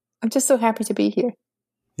I'm just so happy to be here.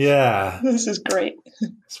 Yeah. This is great.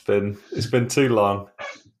 It's been too long.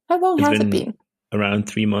 How long has it been? Around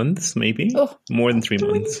 3 months, maybe? More than 3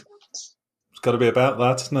 months. It's got to be about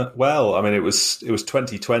that, isn't it? Well, I mean, it was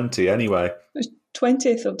 2020 anyway. It was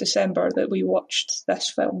 20th of December that we watched this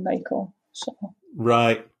film, Michael. So.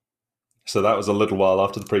 Right. So that was a little while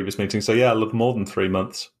after the previous meeting. So yeah, a little more than 3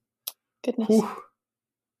 months. Goodness.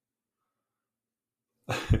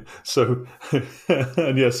 So,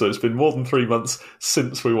 and yeah, so it's been more than 3 months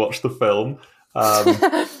since we watched the film.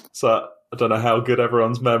 So I don't know how good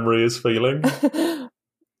everyone's memory is feeling.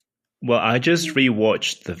 Well, I just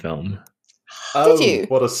rewatched the film. Oh, did you?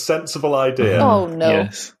 What a sensible idea. Oh, no.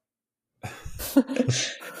 Yes.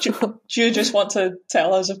 Do you just want to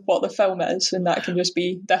tell us what the film is, and that can just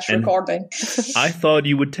be this recording? I thought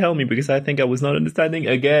you would tell me because I think I was not understanding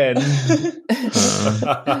again.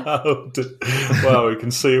 Well, we can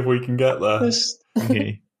see if we can get there.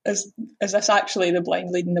 Okay. Is this actually the blind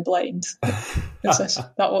leading the blind? Is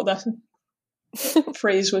that what this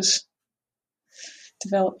phrase was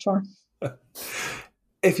developed for?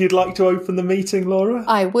 If you'd like to open the meeting, Laura.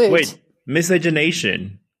 I would. Wait,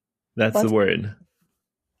 miscegenation. That's What? the word.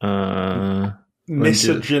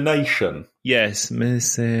 Miscegenation. Yes,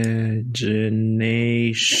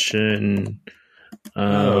 miscegenation.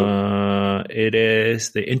 It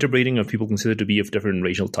is the interbreeding of people considered to be of different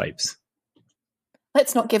racial types.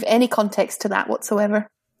 Let's not give any context to that whatsoever.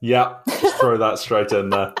 Yeah, just throw that straight in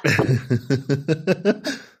there.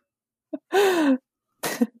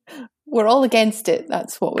 We're all against it.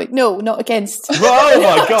 That's what we... No, not against. Oh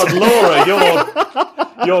my God, Laura,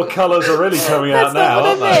 your colours are really coming out That's now, not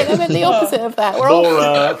aren't what I meant. they? I meant the opposite of that. We're all...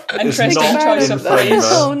 Laura is Interesting not choice in of phrase. favour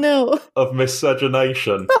Oh, no. of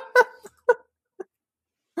miscegenation.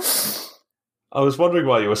 I was wondering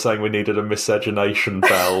why you were saying we needed a miscegenation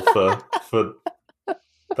bell for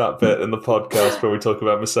that bit in the podcast where we talk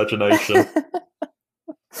about miscegenation.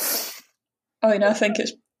 I mean, I think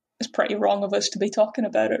it's pretty wrong of us to be talking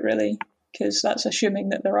about it, really, because that's assuming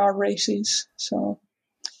that there are races. So,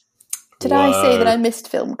 Did I say that I missed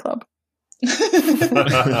film club?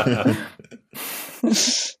 I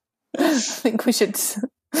think we should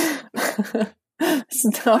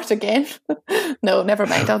start again. No, never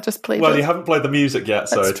mind. I'll just play. Well, you haven't played the music yet,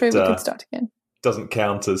 so That's true. it We can start again. doesn't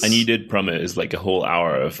count as... And you did promise like a whole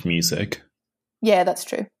hour of music. Yeah, that's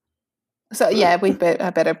true. So yeah, I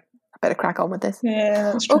better crack on with this.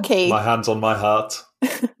 yeah, that's true. Okay, My hand's on my heart.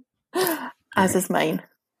 as is mine.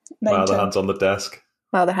 My other 19. hand's on the desk.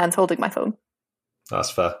 My other hand's holding my phone. That's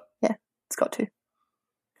fair. Yeah, it's got to.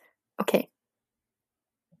 Okay.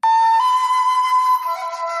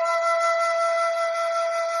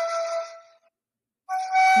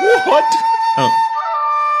 What? Oh.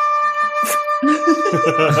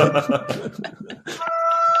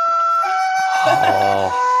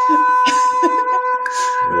 Oh.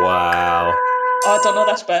 Wow. Oh, I don't know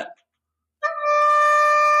this bit.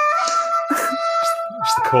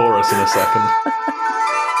 Just the chorus in a second.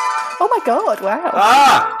 Oh my God! Wow.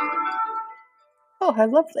 Ah! Oh, how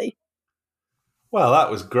lovely. Well, that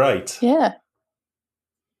was great. Yeah.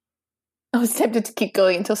 I was tempted to keep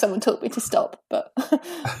going until someone told me to stop, but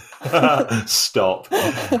Stop.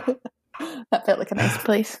 that felt like a nice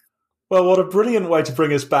place. Well, what a brilliant way to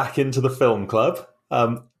bring us back into the film club.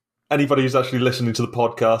 Anybody who's actually listening to the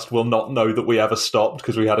podcast will not know that we ever stopped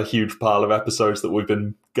because we had a huge pile of episodes that we've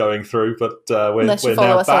been going through, but we're Unless you now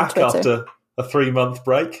follow us on back Twitter. after a 3-month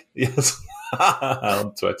break. Yes,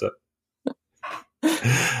 on Twitter.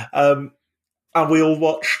 And we all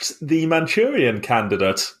watched The Manchurian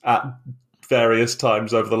Candidate at various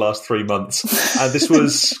times over the last 3 months. And this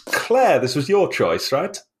was, Claire, this was your choice,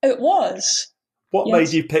 right? It was. What Yes.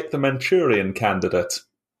 made you pick The Manchurian Candidate?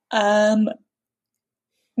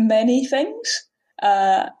 Many things.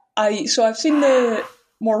 I've seen the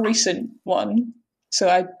more recent one. So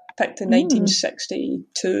I picked the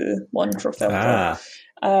 1962 one for film.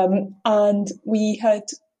 And we had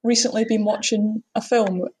recently been watching a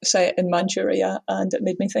film set in Manchuria, and it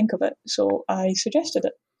made me think of it. So I suggested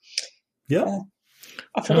it. Yeah.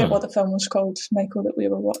 I forget what the film was called, Michael, that we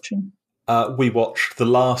were watching. We watched The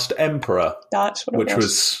Last Emperor, That's what it which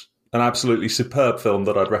was an absolutely superb film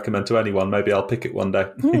that I'd recommend to anyone. Maybe I'll pick it one day.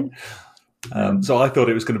 So I thought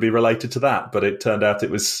it was going to be related to that, but it turned out it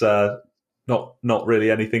was not really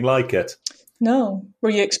anything like it. No.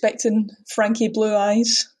 Were you expecting Frankie Blue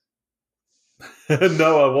Eyes?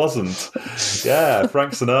 No, I wasn't. Yeah,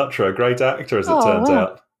 Frank Sinatra, a great actor, as it turns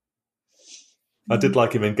out. I did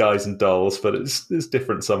like him in Guys and Dolls, but it's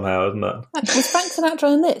different somehow, isn't it? Was Frank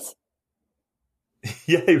Sinatra in this?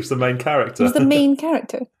 Yeah, he was the main character. He was the main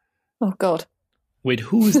character. Oh God. Wait,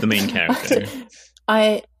 who is the main character?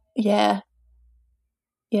 Yeah.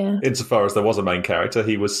 Insofar as there was a main character,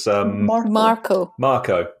 he was Marco.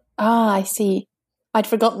 Marco. Ah, I see. I'd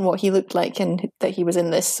forgotten what he looked like and that he was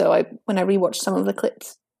in this, so when I rewatched some of the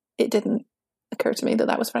clips, it didn't occur to me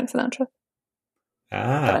that was Frank Sinatra.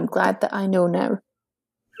 But I'm glad that I know now.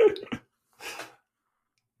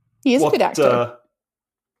 He is a good actor.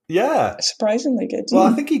 Yeah. Surprisingly good. Well,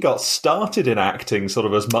 I think he got started in acting sort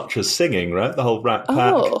of as much as singing, right? The whole Rat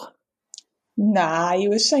Pack. Oh. Nah, he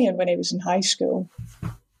was singing when he was in high school.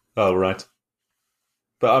 Oh, right.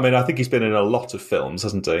 But, I mean, I think he's been in a lot of films,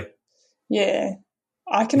 hasn't he? Yeah.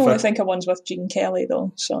 I can only think of ones with Gene Kelly,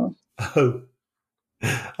 though, so... Oh.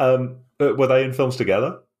 Were they in films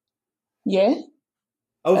together? Yeah.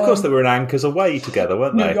 Oh, of course, they were in Anchors Away together,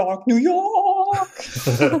 weren't they? New York!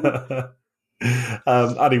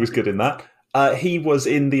 And he was good in that. He was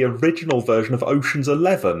in the original version of Ocean's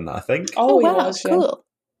 11, I think. Oh, wow, he was, yeah. cool.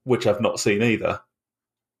 Which I've not seen either.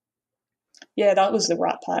 Yeah, that was the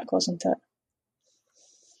Rat Pack, wasn't it?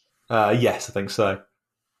 Yes, I think so.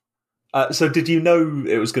 So did you know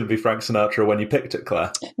it was going to be Frank Sinatra when you picked it,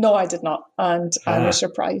 Claire? No, I did not, and I was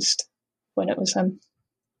surprised when it was him.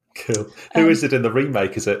 Cool. Who is it in the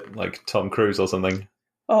remake? Is it like Tom Cruise or something?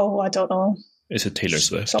 Oh, I don't know. Is it Taylor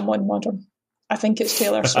Swift? Someone modern. I think it's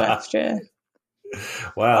Taylor Swift, yeah.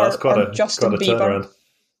 Wow, that's quite a Justin turnaround.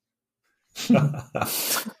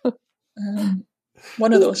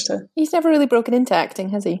 One of those two. He's never really broken into acting,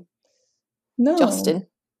 has he? No. Justin.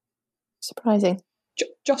 Surprising.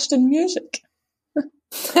 Justin Music.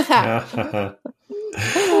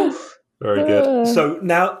 Very good. So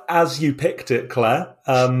now, as you picked it, Claire,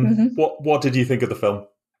 what did you think of the film?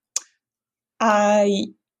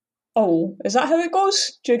 Is that how it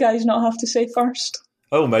goes? Do you guys not have to say first?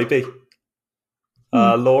 Oh, maybe.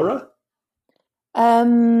 Laura? I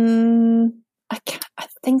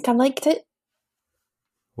think I liked it.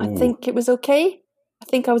 Ooh. I think it was okay. I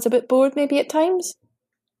think I was a bit bored maybe at times.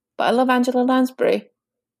 But I love Angela Lansbury.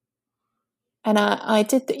 And I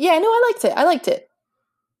did... I liked it.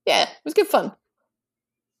 Yeah, it was good fun.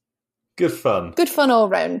 Good fun. Good fun all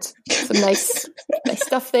round. Some nice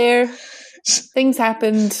stuff there. Things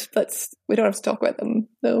happened, but we don't have to talk about them,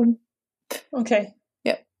 though. Okay.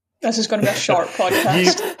 Yeah. This is going to be a short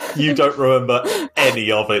podcast. You don't remember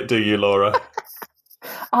any of it, do you, Laura?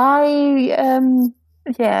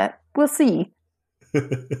 We'll see.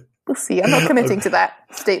 We'll see. I'm not committing to that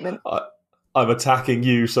statement. I'm attacking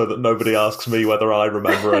you so that nobody asks me whether I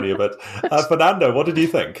remember any of it. Fernando, what did you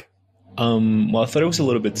think? Well, I thought it was a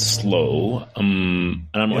little bit slow, and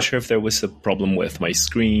I'm not sure if there was a problem with my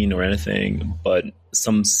screen or anything, but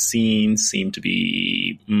some scenes seem to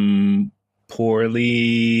be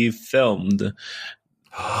poorly filmed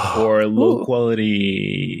or low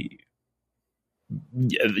quality.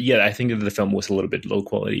 Yeah, I think that the film was a little bit low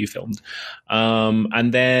quality filmed.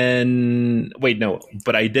 And then,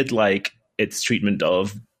 but I did like its treatment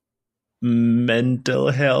of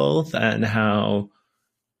mental health and how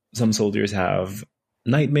some soldiers have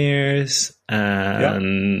nightmares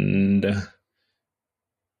and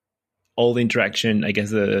all the interaction. I guess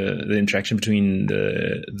the interaction between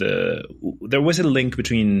there was a link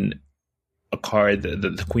between a card,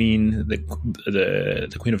 the queen,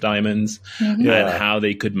 the Queen of Diamonds, and how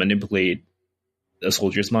they could manipulate a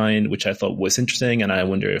soldier's mind, which I thought was interesting. And I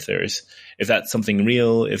wonder if that's something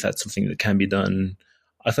real, if that's something that can be done.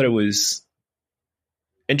 I thought it was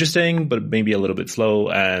interesting, but maybe a little bit slow.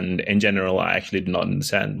 And in general, I actually did not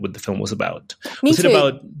understand what the film was about. Was it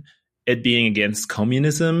about it being against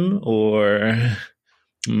communism or?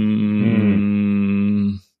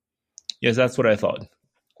 Yes, that's what I thought.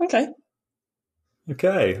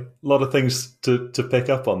 Okay, a lot of things to pick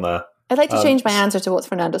up on there. I'd like to change my answer to what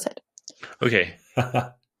Fernando said. Okay.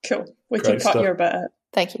 Cool. We can cut your bit out.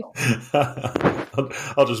 Thank you.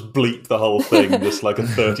 I'll just bleep the whole thing, just like a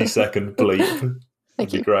 30-second bleep.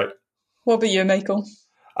 That'd be great. What about you, Michael?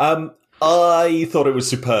 I thought it was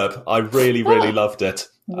superb. I really, really loved it.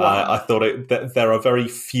 Wow. I thought there are very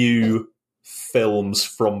few films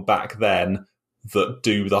from back then that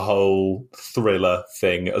do the whole thriller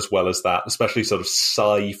thing as well as that, especially sort of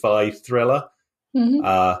sci-fi thriller.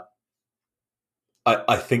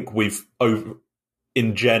 I think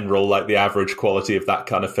in general, like the average quality of that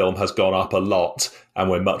kind of film has gone up a lot, and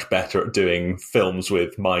we're much better at doing films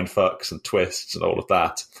with mindfucks and twists and all of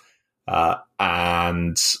that.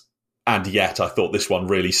 And yet I thought this one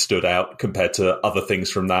really stood out compared to other things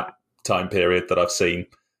from that time period that I've seen,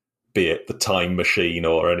 be it The Time Machine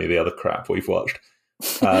or any of the other crap we've watched.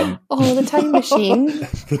 The time machine.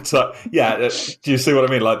 Do you see what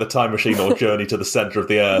I mean? Like the time machine or Journey to the Center of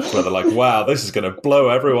the Earth, where they're like, "Wow, this is going to blow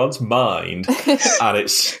everyone's mind," and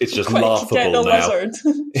it's just laughable now.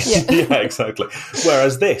 Yeah, exactly.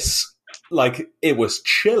 Whereas this, like, it was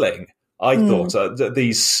chilling. I thought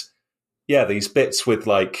these bits with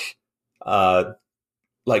like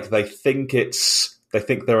they think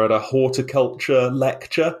they're at a horticulture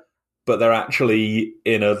lecture, but they're actually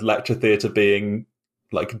in a lecture theatre being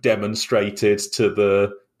like demonstrated to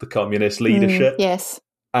the communist leadership. Yes.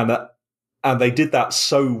 And they did that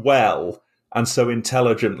so well and so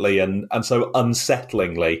intelligently and so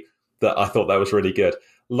unsettlingly that I thought that was really good.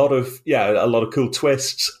 A lot of cool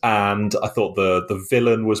twists, and I thought the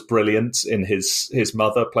villain was brilliant in his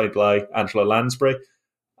mother, played by Angela Lansbury.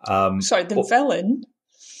 Villain?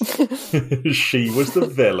 She was the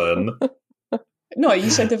villain. No, you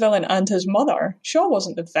said the villain and his mother. Shaw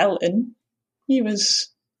wasn't the villain. He was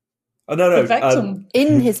the victim.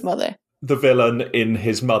 In his mother. The villain in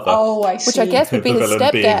his mother. Oh, I see. Which I guess would be the his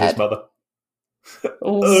villain being stepdad. his mother.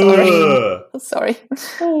 Oh, sorry.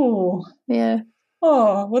 Oh. Yeah.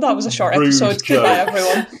 Oh, well, that was a short episode. Joke. Good night,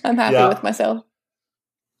 everyone. I'm happy with myself.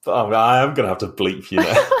 I am going to have to bleep you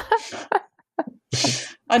now.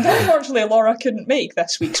 And unfortunately, Laura couldn't make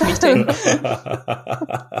this week's meeting.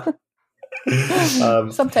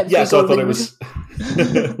 Sometimes so I thought it was...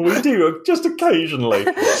 we do, just occasionally.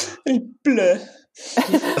 Bleu.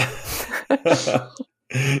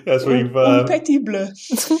 Yes, petit bleu.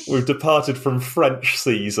 We've departed from French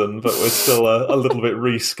season, but we're still a little bit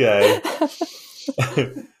risque.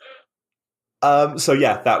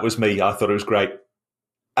 That was me. I thought it was great.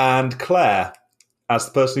 And Claire, as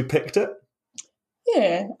the person who picked it?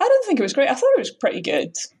 Yeah, I don't think it was great. I thought it was pretty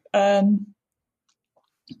good. I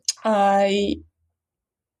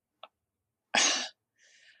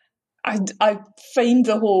find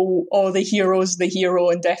the whole, the hero's the hero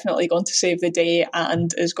and definitely going to save the day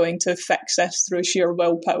and is going to fix this through sheer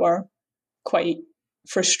willpower quite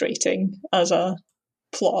frustrating as a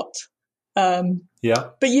plot. But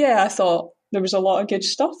yeah, I thought there was a lot of good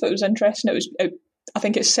stuff. It was interesting. I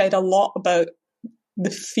think it said a lot about the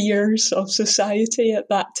fears of society at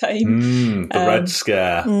that time. The Red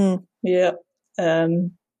Scare. Yeah.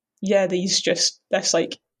 This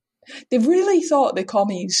like, they really thought the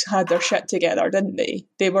commies had their shit together, didn't they?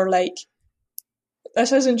 They were like,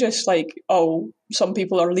 this isn't just like, some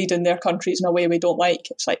people are leading their countries in a way we don't like.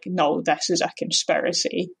 It's like, no, this is a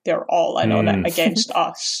conspiracy. They're all in on it against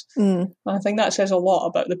us. And I think that says a lot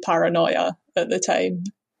about the paranoia at the time.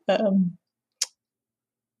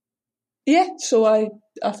 So I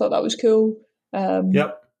thought that was cool. Not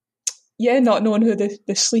knowing who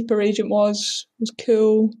the sleeper agent was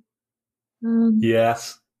cool.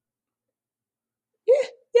 Yes.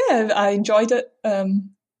 Yeah, I enjoyed it.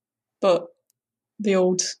 But the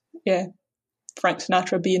old, Frank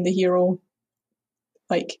Sinatra being the hero,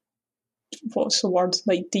 like, what's the word?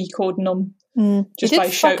 Like decoding them just by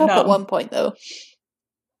shouting fuck up at at one point, though.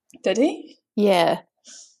 Did he? Yeah,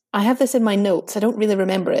 I have this in my notes. I don't really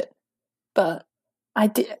remember it, but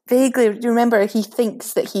I vaguely remember he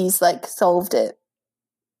thinks that he's like solved it.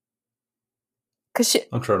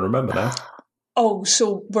 I'm trying to remember now. Oh,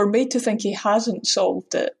 so we're made to think he hasn't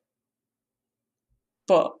solved it,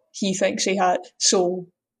 but he thinks he had. So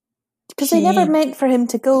because they never meant for him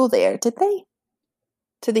to go there, did they?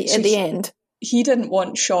 At the end, he didn't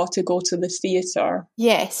want Shaw to go to the theatre.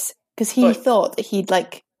 Yes, because he thought that he'd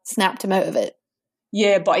like snapped him out of it.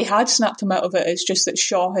 Yeah, but he had snapped him out of it. It's just that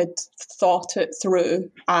Shaw had thought it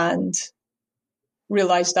through and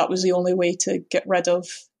realised that was the only way to get rid of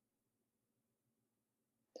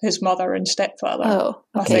his mother and stepfather. Oh,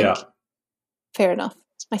 okay. I think. Fair enough.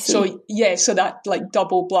 I see. So that like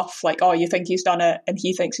double bluff, like, you think he's done it and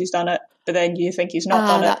he thinks he's done it, but then you think he's not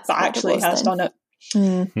done it, but actually has done it.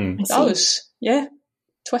 That was,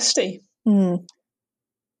 twisty.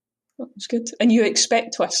 That was good. And you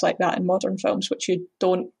expect twists like that in modern films, which you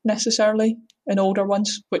don't necessarily in older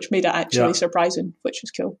ones, which made it actually surprising, which is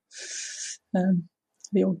cool.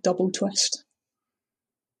 The old double twist.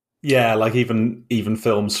 Yeah, like even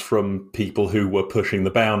films from people who were pushing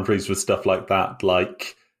the boundaries with stuff like that,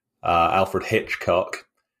 like Alfred Hitchcock,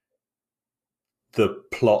 the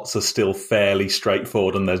plots are still fairly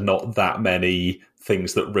straightforward and there's not that many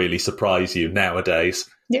things that really surprise you nowadays.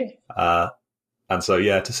 Yeah. And so,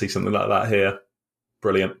 to see something like that here,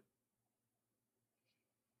 brilliant.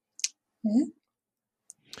 Yeah.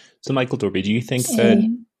 So, Michael Torby, do you think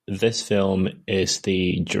that this film is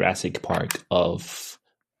the Jurassic Park of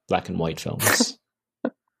black and white films?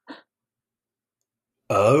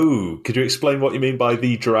 Oh, could you explain what you mean by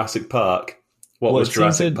the Jurassic Park? What was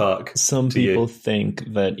Jurassic Park? Some people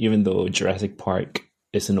think that even though Jurassic Park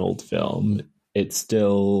is an old film, it's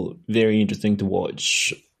still very interesting to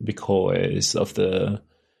watch because of the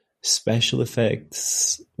special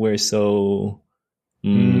effects were so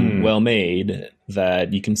well made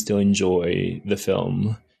that you can still enjoy the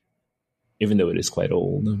film even though it is quite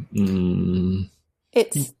old.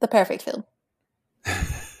 It's the perfect film.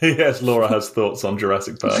 Yes, Laura has thoughts on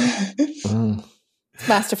Jurassic Park.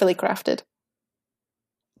 Masterfully crafted.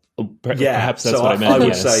 Perhaps that's what I meant. I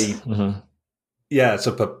would say, yeah,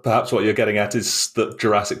 so perhaps what you're getting at is that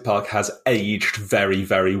Jurassic Park has aged very,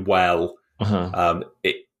 very well.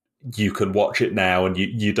 You can watch it now and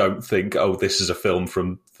you don't think, oh, this is a film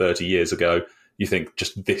from 30 years ago. You think,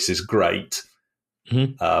 just, this is great.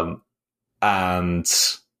 And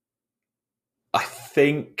I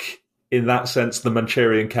think, in that sense, The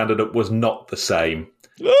Manchurian Candidate was not the same.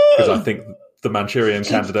 Because I think The Manchurian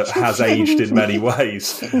Candidate has aged in many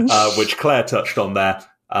ways, which Claire touched on there.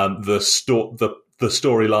 The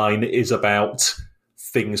storyline is about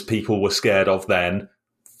things people were scared of then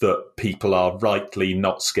that people are rightly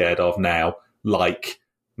not scared of now, like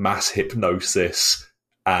mass hypnosis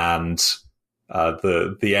and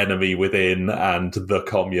the enemy within and the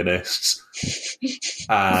communists.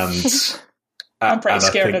 And I'm pretty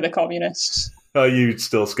scared of the communists. Are you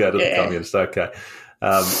still scared of the communists? Okay.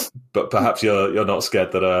 But perhaps you're not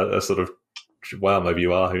scared that a sort of, well, maybe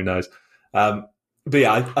you are, who knows. But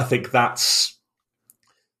yeah, I think that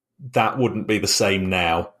wouldn't be the same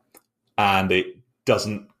now, and it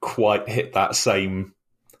doesn't quite hit that same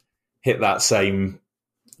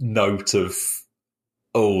note of,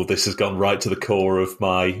 oh, this has gone right to the core of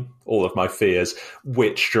all of my fears,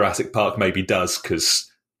 which Jurassic Park maybe does,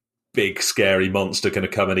 because big scary monster going to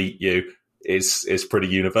come and eat you is pretty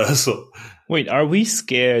universal. Wait, are we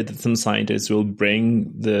scared that some scientists will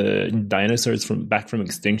bring the dinosaurs back from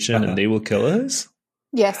extinction and they will kill us?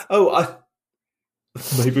 Yes. Oh,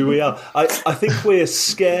 maybe we are. I think we're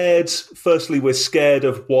scared. Firstly, we're scared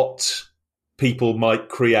of what people might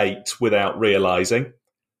create without realizing.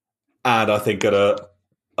 And I think at a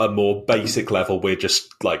more basic level, we're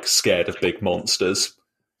just like scared of big monsters.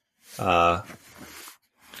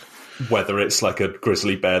 Whether it's like a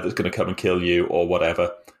grizzly bear that's going to come and kill you or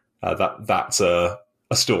whatever. That's a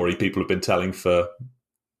story people have been telling for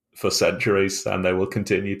centuries, and they will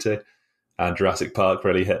continue to. And Jurassic Park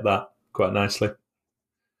really hit that quite nicely.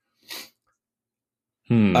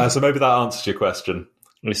 So maybe that answers your question.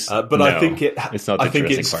 But no, I think it's not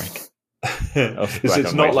Jurassic Park.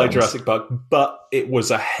 It's not like Jurassic Park, but it was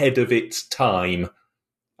ahead of its time.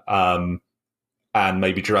 And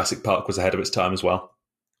maybe Jurassic Park was ahead of its time as well.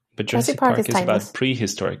 But Jurassic Park is about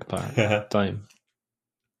prehistoric time.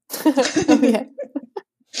 Oh, yeah.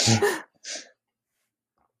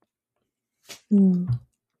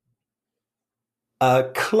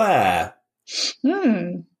 Claire,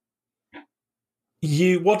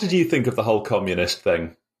 what did you think of the whole communist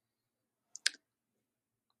thing?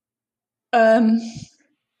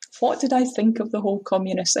 What did I think of the whole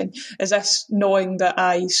communist thing? Is this knowing that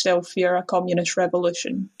I still fear a communist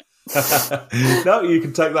revolution? No, you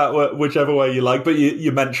can take that whichever way you like, but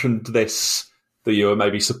you mentioned this, that you were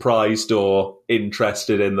maybe surprised or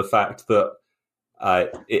interested in the fact that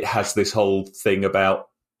it has this whole thing about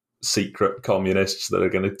secret communists that are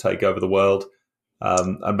going to take over the world,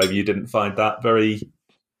 and maybe you didn't find that very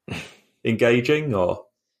engaging, or?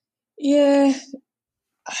 Yeah,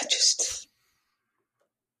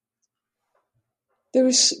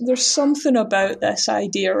 there's something about this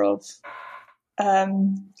idea of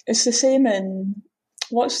it's the same in,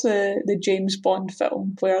 what's the James Bond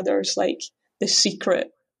film where there's like the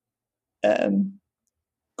secret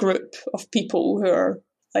group of people who are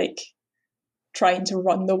like trying to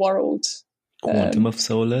run the world. Quantum of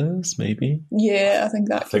Solace, maybe? Yeah, I think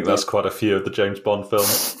that's quite a few of the James Bond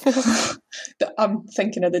films. I'm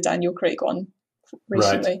thinking of the Daniel Craig one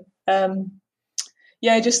recently. Right.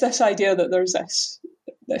 Yeah, just this idea that there's this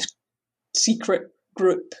secret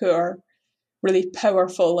group who are really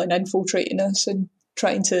powerful and infiltrating us and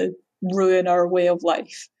trying to ruin our way of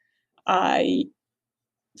life, I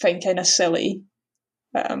find kind of silly.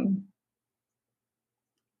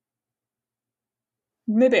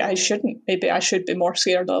 Maybe I shouldn't. Maybe I should be more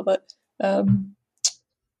scared of it.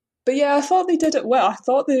 But yeah, I thought they did it well. I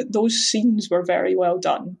thought those scenes were very well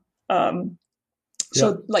done.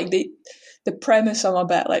 So like the premise, I'm a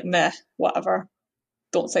bit like, meh, whatever.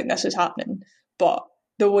 Don't think this is happening. But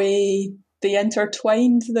the way they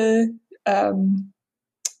intertwined that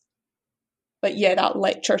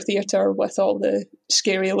lecture theatre with all the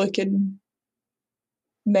scary looking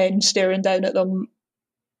men staring down at them,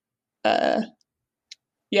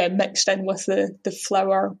 mixed in with the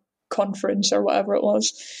flower conference or whatever it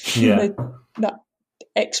was. Yeah. That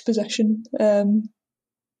exposition.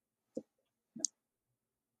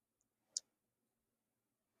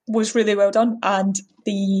 Was really well done, and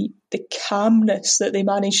the calmness that they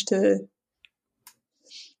managed to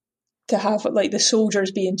have, like the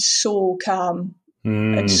soldiers being so calm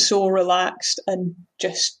and so relaxed, and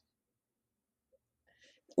just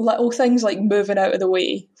little things like moving out of the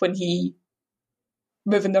way when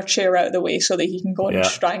moving their chair out of the way so that he can go and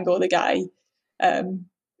strangle the guy,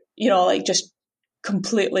 like just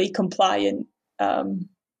completely compliant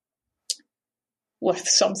with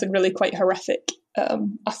something really quite horrific.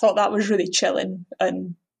 I thought that was really chilling,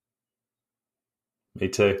 and me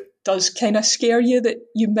too. Does kind of scare you that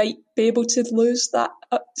you might be able to lose that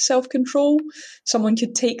self-control. Someone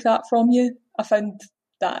could take that from you. I found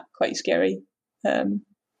that quite scary,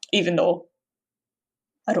 even though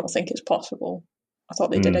I don't think it's possible. I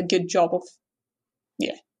thought they did a good job of,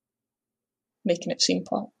 making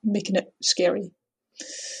it scary.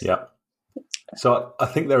 Yeah. So I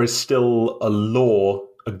think there is still a law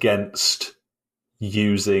against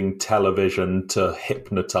using television to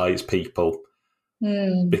hypnotize people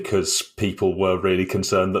because people were really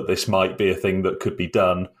concerned that this might be a thing that could be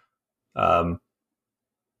done. And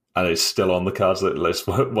it's still on the cards that it's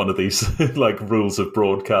one of these like rules of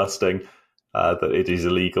broadcasting that it is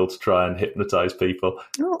illegal to try and hypnotize people.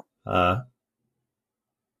 Do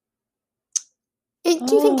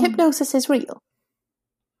you think hypnosis is real?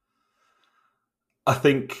 I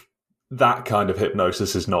think that kind of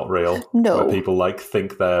hypnosis is not real. No. Where people like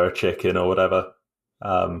think they're a chicken or whatever.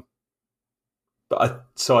 But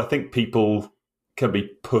I think people can be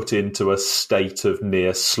put into a state of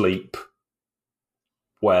near sleep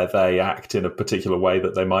where they act in a particular way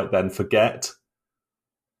that they might then forget.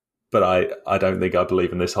 But I don't think I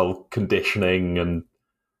believe in this whole conditioning and...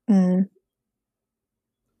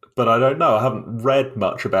 But I don't know. I haven't read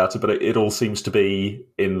much about it, but it all seems to be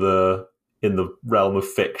in the realm of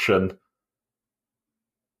fiction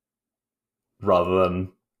rather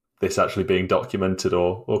than this actually being documented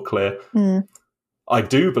or clear. I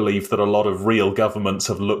do believe that a lot of real governments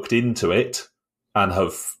have looked into it and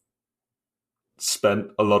have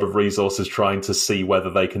spent a lot of resources trying to see whether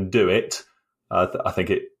they can do it. I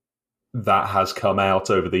think that has come out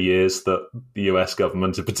over the years that the US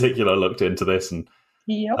government in particular looked into this and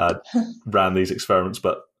ran these experiments.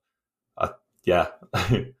 But I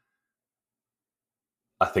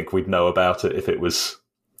think we'd know about it if it was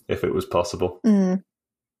possible.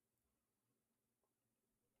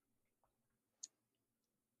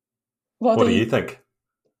 What do you think?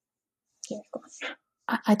 Yeah, go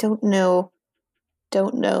on. I don't know.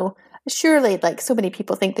 Surely, like, so many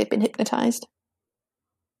people think they've been hypnotized.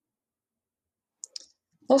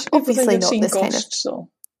 Lots of people obviously think they've seen ghosts, so.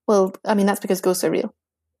 Well, I mean, that's because ghosts are real.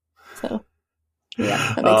 So,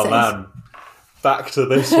 yeah. That makes sense. Man. Back to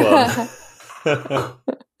this one.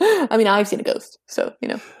 I mean, I've seen a ghost, so,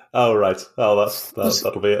 Oh, right. Oh,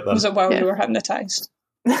 that'll be it then. Was it while you were hypnotized?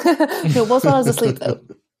 No, it was while I was asleep, though.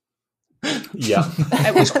 Yeah.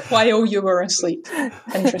 It was while you were asleep.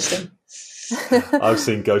 Interesting. I've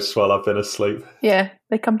seen ghosts while I've been asleep. Yeah,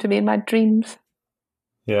 they come to me in my dreams.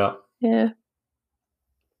 Yeah. Yeah.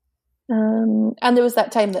 And there was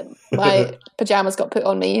that time that my pajamas got put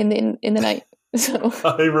on me in the night. So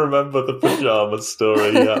I remember the pajamas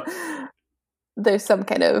story, yeah. There's some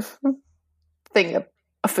kind of thing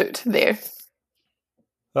afoot there.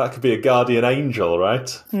 That could be a guardian angel, right?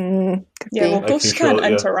 Well, ghosts can't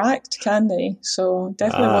interact, can they? So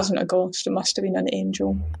definitely wasn't a ghost. It must have been an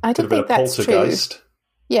angel. I don't think that's true.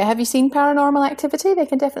 Yeah, have you seen Paranormal Activity? They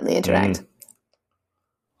can definitely interact.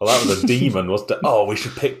 Well, that was a demon, wasn't it? Oh, we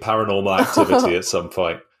should pick Paranormal Activity at some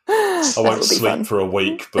point. I won't sleep fun. For a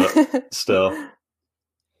week, but still.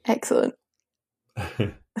 Excellent.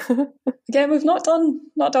 Again, we've not done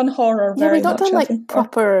horror very much. We've not done like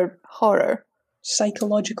proper horror.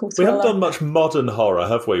 Psychological thriller. We haven't done much modern horror,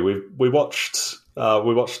 have we? We watched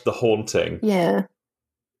The Haunting. Yeah.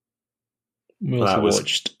 We also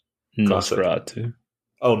watched Nosferatu.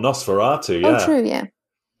 Oh, Nosferatu, yeah. Oh, true, yeah.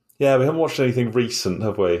 Yeah, we haven't watched anything recent,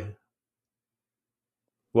 have we?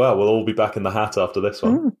 Well, we'll all be back in the hat after this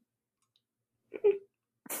one.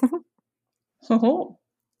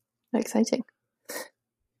 Exciting.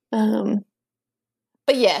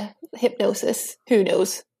 But yeah, hypnosis. Who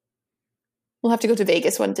knows? We'll have to go to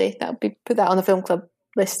Vegas one day. Put that on the film club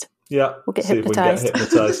list. Yeah, we'll get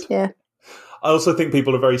hypnotized. Yeah. I also think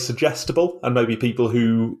people are very suggestible, and maybe people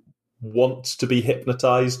who want to be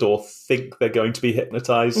hypnotized or think they're going to be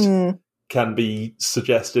hypnotized can be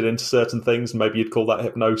suggested into certain things. Maybe you'd call that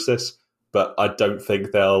hypnosis. but I don't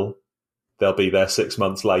think they'll be there 6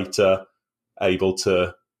 months later, able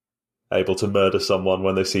to murder someone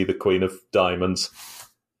when they see the Queen of Diamonds.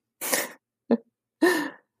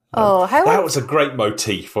 That was a great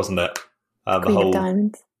motif, wasn't it? Queen of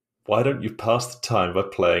Diamonds. Why don't you pass the time by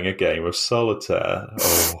playing a game of solitaire?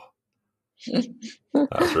 Oh,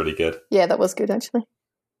 that was really good. Yeah, that was good, actually.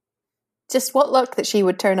 Just what luck that she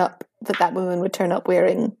would turn up, that woman would turn up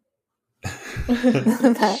wearing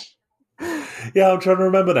that. Yeah, I'm trying to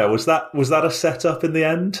remember now. Was that a setup in the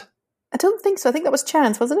end? I don't think so. I think that was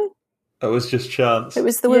chance, wasn't it? It was just chance. It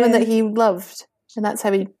was the woman that he loved, and that's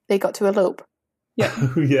how they got to elope. Yeah.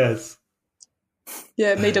 Yes.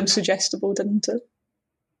 Yeah, it made him suggestible, didn't it?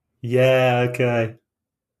 Yeah, okay.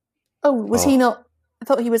 Oh, was he not? I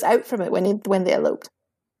thought he was out from it when they eloped.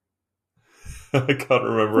 I can't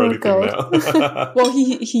remember anything now. Well,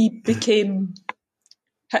 he became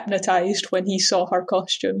hypnotized when he saw her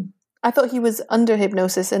costume. I thought he was under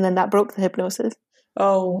hypnosis, and then that broke the hypnosis.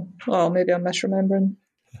 Oh, maybe I'm misremembering.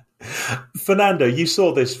 Fernando, you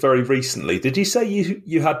saw this very recently. Did you say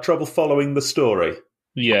you had trouble following the story?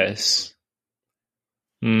 Yes.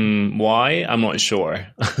 Why? I'm not sure.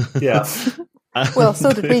 Yeah. Well,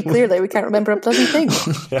 so did we, clearly. We can't remember a bloody thing.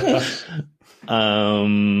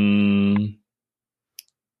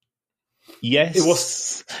 Yes. It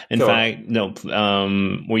was. In fact, no.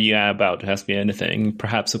 Were you about to ask me anything?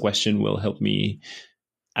 Perhaps a question will help me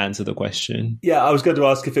answer the question. Yeah, I was going to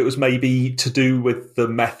ask if it was maybe to do with the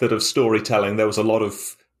method of storytelling. There was a lot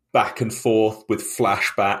of back and forth with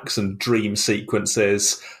flashbacks and dream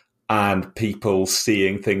sequences and people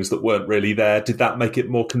seeing things that weren't really there. Did that make it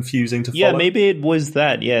more confusing to follow? Yeah, maybe it was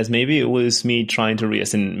that. Yes, maybe it was me trying to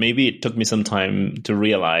and maybe it took me some time to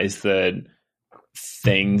realize that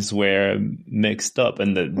things were mixed up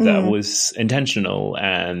and that was intentional,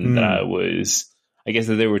 and that was, I guess,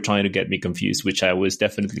 that they were trying to get me confused, which I was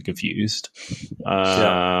definitely confused. Did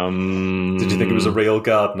you think it was a real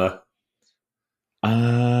gardener?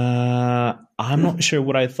 I'm not sure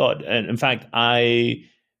what I thought. And in fact, I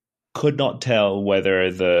could not tell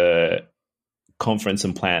whether the conference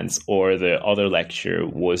and plans or the other lecture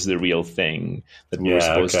was the real thing that we were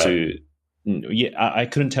supposed to. Yeah, I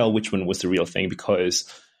couldn't tell which one was the real thing,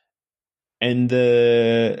 because in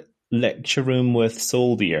the lecture room with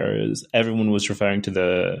soldiers, everyone was referring to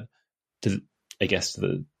the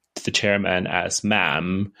chairman as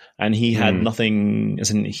ma'am, and he had nothing, as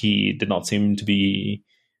in he did not seem to be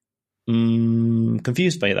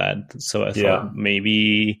confused by that. So I thought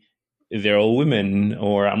maybe they're all women,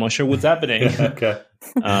 or I'm not sure what's happening. Okay.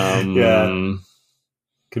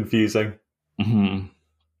 Confusing. Mm-hmm.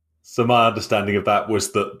 So my understanding of that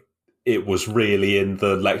was that it was really in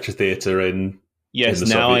the lecture theatre in. Yes,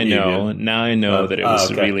 now I know. Now I know that it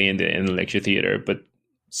was really in the lecture theatre, but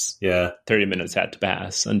 30 minutes had to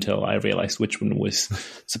pass until I realized which one was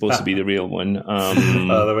supposed to be the real one.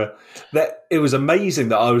 It was amazing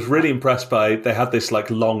that I was really impressed by. They had this like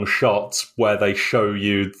long shot where they show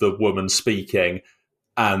you the woman speaking,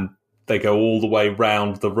 and they go all the way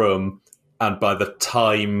round the room. And by the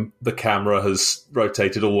time the camera has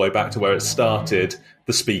rotated all the way back to where it started,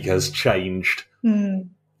 the speaker has changed. And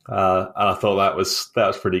I thought that was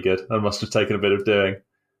pretty good. That must have taken a bit of doing.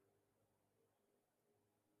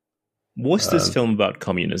 Was this film about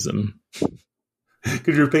communism?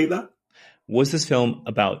 Could you repeat that? Was this film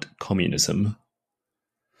about communism?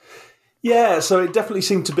 Yeah, so it definitely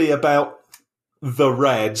seemed to be about the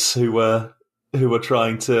Reds who were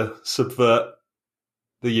trying to subvert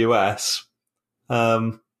the US.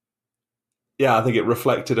 I think it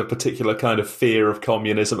reflected a particular kind of fear of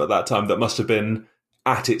communism at that time that must have been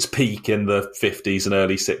at its peak in the 50s and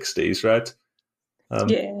early 60s, right?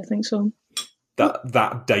 Yeah, I think so.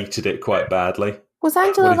 That dated it quite badly. Was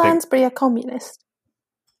Angela Lansbury a communist?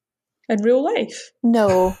 In real life?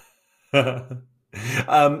 No.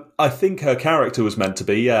 I think her character was meant to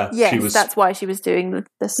be, yeah. Yes, that's why she was doing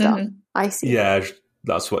the stuff. Mm-hmm. I see. Yeah,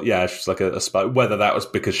 that's what. Yeah, she's like a spy. Whether that was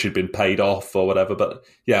because she'd been paid off or whatever, but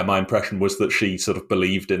yeah, my impression was that she sort of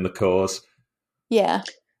believed in the cause. Yeah.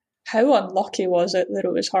 How unlucky was it that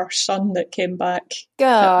it was her son that came back? Oh,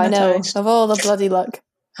 I know. Of all the bloody luck.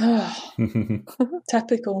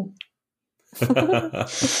 Typical.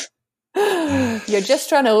 You're just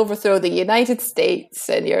trying to overthrow the United States,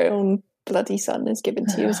 and your own bloody son is given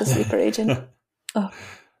to you as a sleeper agent. Oh.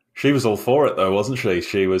 She was all for it, though, wasn't she?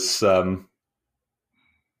 She was.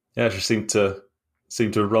 She seemed to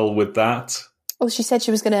roll with that. Oh, she said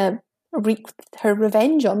she was going to wreak her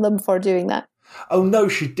revenge on them for doing that. Oh, no,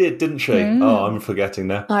 she did, didn't she? Oh, I'm forgetting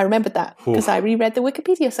now. I remembered that because I reread the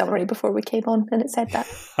Wikipedia summary before we came on, and it said that.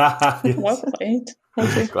 Well played.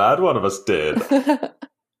 Glad one of us did.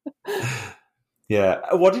 Yeah.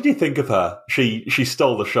 What did you think of her? She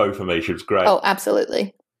stole the show for me. She was great. Oh,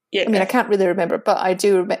 absolutely. Yeah. I mean, I can't really remember, but I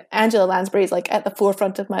do remember Angela Lansbury is like at the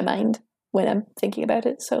forefront of my mind when I'm thinking about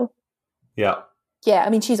it. So yeah. I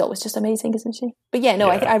mean, she's always just amazing, isn't she? But yeah, no,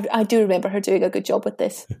 I do remember her doing a good job with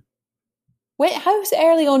this. Wait, how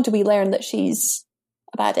early on do we learn that she's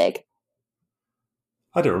a bad egg?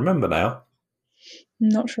 I don't remember now. I'm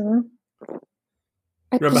not sure.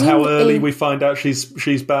 Remember how early we find out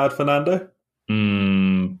she's bad, Fernando?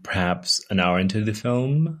 Perhaps an hour into the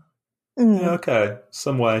film. Yeah, okay,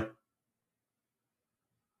 some way.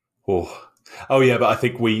 Oh yeah, but I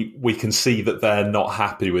think we can see that they're not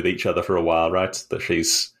happy with each other for a while, right? That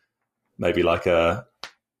she's maybe like an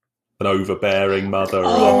overbearing mother.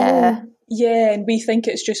 Yeah, and we think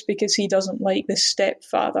it's just because he doesn't like the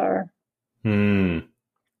stepfather and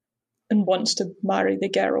wants to marry the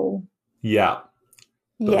girl. Yeah,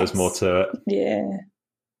 but there's more to it. Yeah.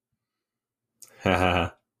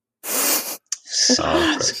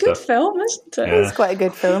 It's a good film, isn't it? Yeah. It's quite a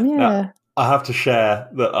good film, yeah. Now, I have to share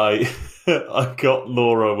that I got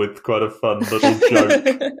Laura with quite a fun little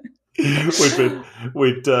joke.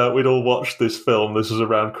 We'd all watched this film. This was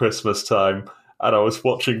around Christmas time, and I was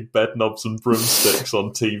watching Bedknobs and Broomsticks on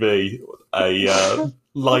TV, a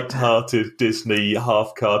light-hearted Disney,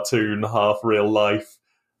 half cartoon, half real life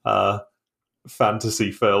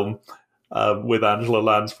fantasy film with Angela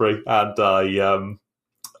Lansbury, and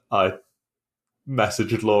I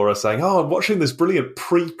messaged Laura saying, "Oh, I'm watching this brilliant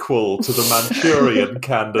prequel to the Manchurian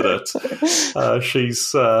Candidate.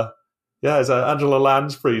 She's Angela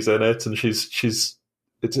Lansbury's in it, and it's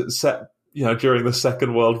set, during the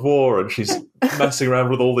Second World War, and she's messing around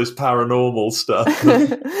with all this paranormal stuff."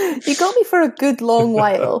 You got me for a good long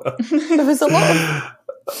while. There was a lot of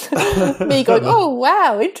me going, "Oh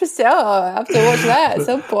wow, interesting! Oh, I have to watch that at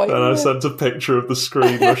some point." And I sent a picture of the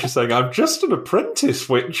screen where she's saying, "I'm just an apprentice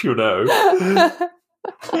witch, I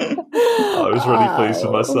was really pleased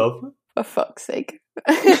with myself. For fuck's sake.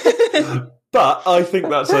 But I think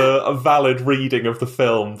that's a valid reading of the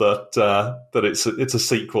film that it's a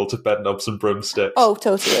sequel to Bedknobs and Broomsticks. Oh,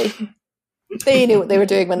 totally. They knew what they were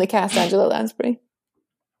doing when they cast Angela Lansbury.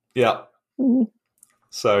 Yeah.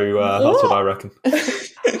 So that's what I reckon.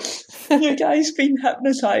 You guys been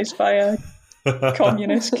hypnotised by a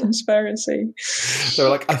communist conspiracy. They were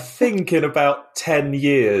like, I think in about 10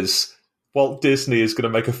 years, Walt Disney is going to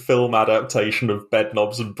make a film adaptation of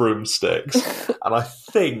Bedknobs and Broomsticks, and I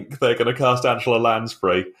think they're going to cast Angela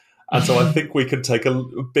Lansbury, and so I think we can take a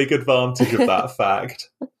big advantage of that fact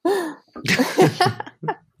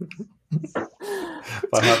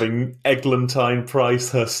by having Eglantine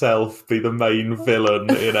Price herself be the main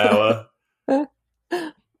villain in our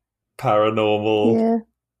paranormal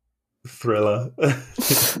thriller.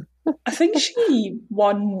 I think she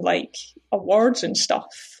won awards and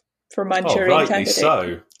stuff for Manchurian Candidate.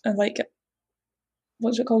 So. And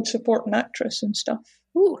what's it called? Supporting actress and stuff.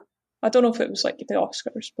 Ooh. I don't know if it was the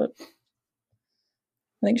Oscars, but I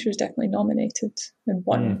think she was definitely nominated and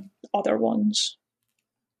won other ones.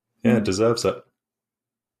 Yeah, deserves it.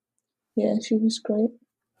 Yeah, she was great.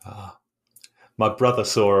 My brother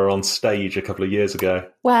saw her on stage a couple of years ago.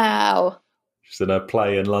 Wow. She's in a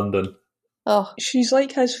play in London. Oh, she's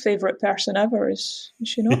his favourite person ever, is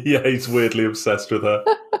she not? Yeah, he's weirdly obsessed with her.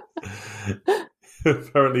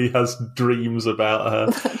 Apparently he has dreams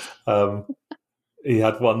about her. He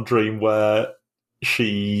had one dream where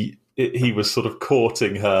he was sort of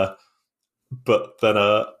courting her, but then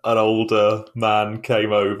an older man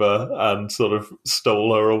came over and sort of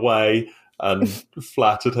stole her away and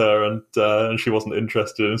flattered her, and she wasn't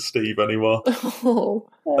interested in Steve anymore. Oh.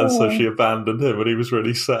 And so she abandoned him, and he was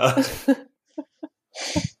really sad.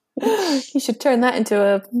 You should turn that into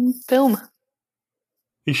a film.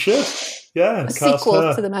 He should. Yeah. A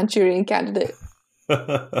sequel to The Manchurian Candidate. I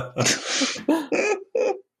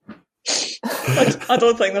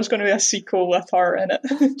don't think there's going to be a sequel with her in it.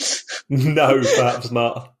 No, perhaps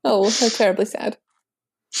not. Oh, how terribly sad.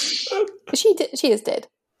 She is dead.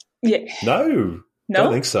 Yeah. No,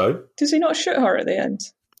 don't think so. Does he not shoot her at the end?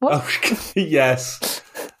 What? Oh, yes.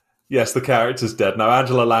 Yes, the character's dead. No,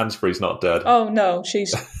 Angela Lansbury's not dead. Oh, no,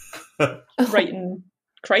 she's writing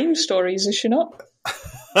crime stories, is she not?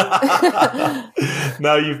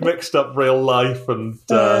 No, you've mixed up real life and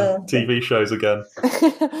TV shows again.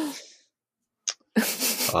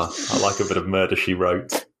 I like a bit of Murder, She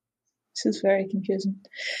Wrote. This is very confusing.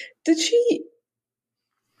 Did she...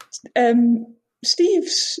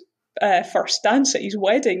 Steve's first dance at his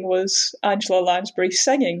wedding was Angela Lansbury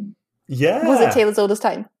singing. Yeah. Was it Tale as Old as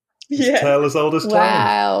Time? Yeah. Tale as Old as Time.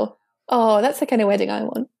 Wow. Oh, that's the kind of wedding I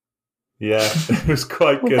want. Yeah, it was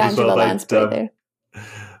quite With good as Angela well. Lansbury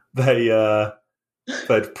there.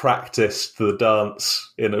 They'd practiced the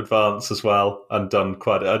dance in advance as well, and done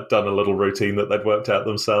a little routine that they'd worked out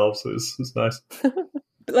themselves. It was nice.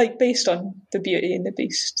 Like based on the Beauty and the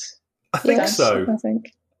Beast. I think so. I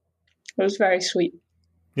think it was very sweet.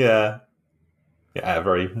 Yeah,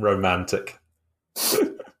 very romantic.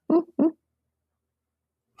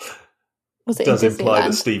 Was it does in imply Disneyland?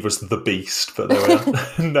 that Steve was the Beast, but there we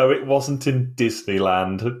are. No, it wasn't in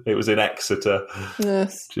Disneyland. It was in Exeter.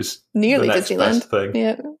 Yes. Just nearly the next Disneyland. best thing.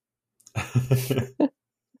 Yeah.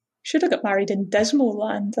 Should have got married in Dismal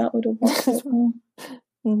Land. That would have worked out well.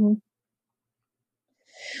 Mm-hmm.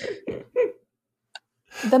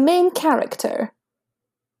 The main character,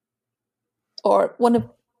 or one of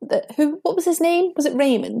what was his name? Was it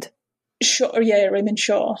Raymond? Shaw, yeah, Raymond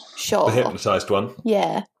Shaw. The hypnotised one.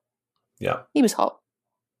 Yeah. Yeah. He was hot.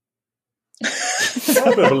 A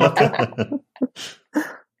bit of a looker.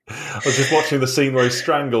 I was just watching the scene where he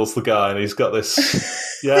strangles the guy and he's got this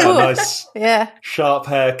nice sharp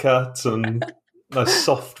haircut and nice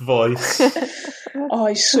soft voice. Oh,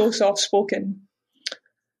 he's so soft-spoken.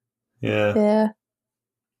 Yeah. Yeah.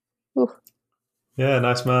 Ooh. Yeah,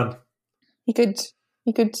 nice man. He could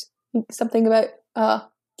something about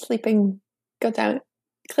sleeping. God damn it.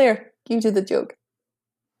 Claire, you do the joke.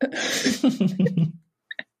 I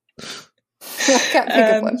can't think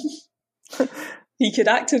of one. He could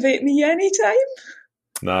activate me anytime.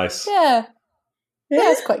 Nice. Yeah,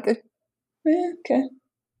 that's quite good. Yeah, okay.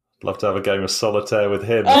 Love to have a game of solitaire with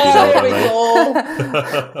him. Oh, if you know there what we I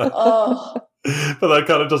go. Oh. But that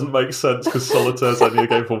kind of doesn't make sense because solitaire's only a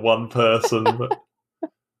game for one person. But...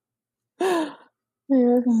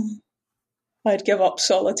 Yeah. I'd give up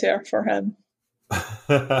solitaire for him.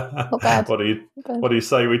 Not bad. What do you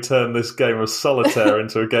say we turn this game of solitaire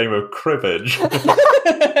into a game of cribbage?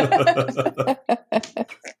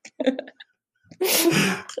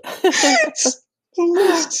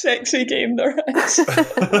 Most sexy game there is.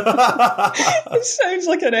 It sounds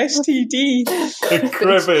like an STD.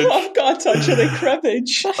 Cribbage. I've got a touch of the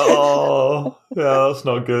cribbage. Oh, yeah, that's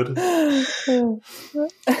not good.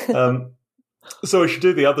 So we should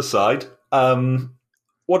do the other side.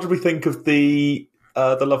 What did we think of the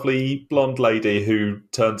lovely blonde lady who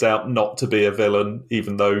turns out not to be a villain,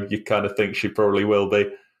 even though you kind of think she probably will be?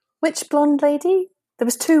 Which blonde lady? There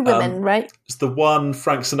was two women, right? It's the one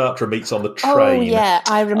Frank Sinatra meets on the train. Oh, yeah.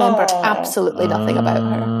 I remember absolutely nothing about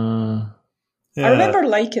her. Yeah. I remember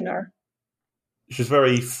liking her. She's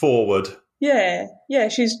very forward. Yeah,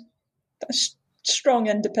 she's a strong,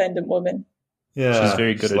 independent woman. Yeah, she's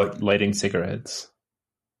very good at lighting cigarettes.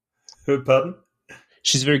 Pardon?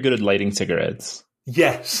 She's very good at lighting cigarettes.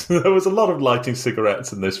 Yes, there was a lot of lighting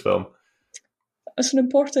cigarettes in this film. It's an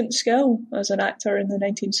important skill as an actor in the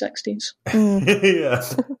 1960s. Yeah.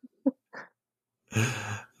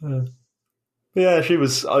 Yeah, she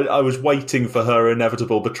was. I was waiting for her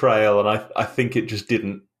inevitable betrayal, and I think it just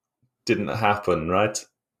didn't happen. Right?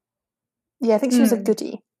 Yeah, I think she was a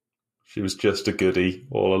goodie. She was just a goodie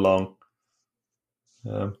all along,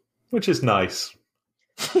 which is nice.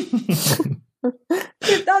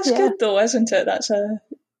 That's good, though, isn't it? That's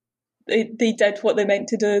they did what they meant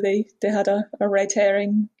to do. They had a red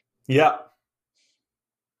herring. Yeah.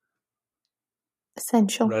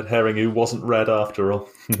 Essential. Red herring who wasn't red after all.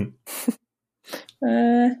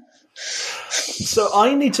 So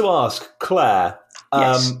I need to ask, Claire,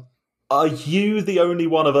 yes. Are you the only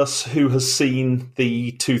one of us who has seen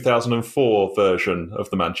the 2004 version of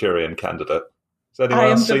The Manchurian Candidate? Has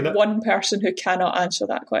anyone else seen it? I am the one person who cannot answer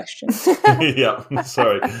that question. Yeah,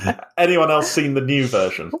 sorry. Anyone else seen the new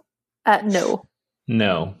version? No.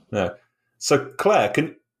 No. So, Claire,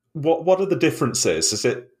 what are the differences? Is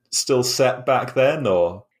it still set back then,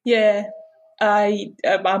 or? Yeah, I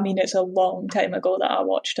mean, it's a long time ago that I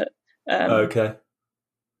watched it. Okay.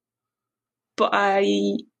 But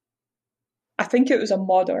I think it was a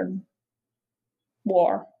modern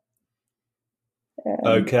war.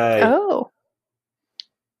 Okay. Oh.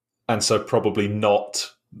 And so probably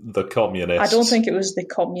not the communists. I don't think it was the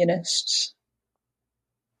communists.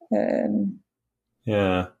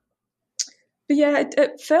 Yeah. But yeah,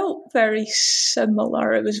 it felt very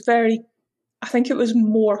similar. It was I think it was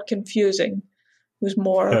more confusing. It was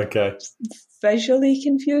more visually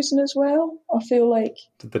confusing as well, I feel like.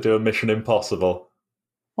 Did they do a Mission Impossible?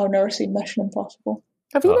 I've never seen Mission Impossible.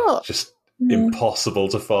 Have you not? Just impossible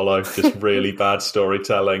to follow. Just really bad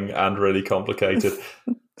storytelling and really complicated.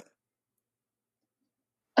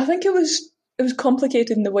 I think it was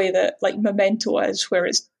complicated in the way that like Memento is, where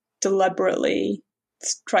it's deliberately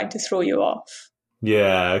trying to throw you off.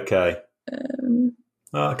 Yeah, okay.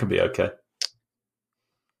 That can be okay.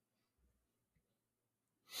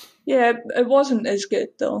 Yeah, it wasn't as good,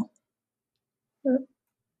 though.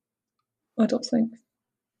 I don't think.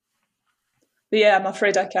 But yeah, I'm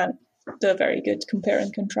afraid I can't do a very good compare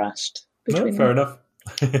and contrast between fair them. enough.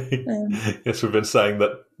 Yes, we've been saying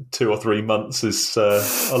that 2 or 3 months is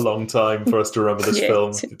a long time for us to remember this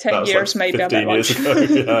film. 10 years like maybe 15 years ago.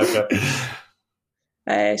 Yeah,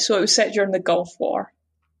 okay. So it was set during the Gulf War.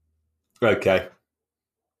 Okay.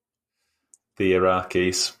 The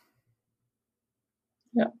Iraqis.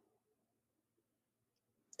 Yeah.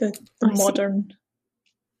 The modern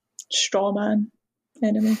straw man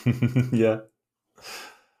enemy. Yeah.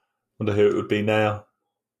 Wonder who it would be now.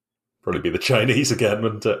 Probably be the Chinese again,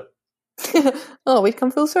 wouldn't it? Oh, we've come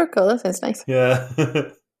full circle. That sounds nice. Yeah.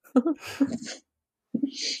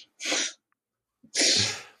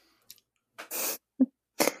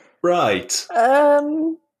 Right. Yeah.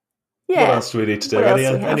 What else do we need to do?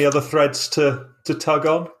 Any other threads to tug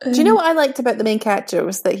on? Do you know what I liked about the main character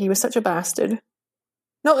was that he was such a bastard.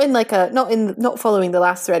 Not following the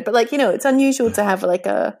last thread, but it's unusual to have like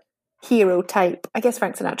a hero type. I guess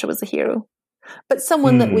Frank Sinatra was the hero, but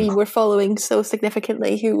someone that we were following so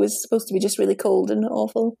significantly who was supposed to be just really cold and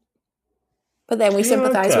awful. But then we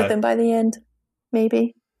sympathise with him by the end,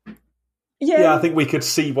 maybe. Yeah, I think we could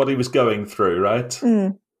see what he was going through, right?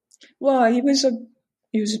 Mm. Well, he was a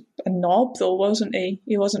knob, though, wasn't he?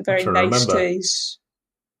 He wasn't very nice to his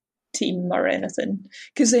team or anything.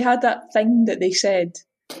 Because they had that thing that they said,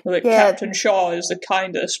 Captain Shaw is the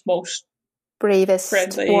kindest, most bravest,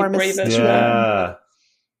 friendly, warmest. bravest man.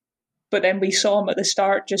 But then we saw him at the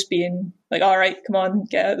start just being like, all right, come on,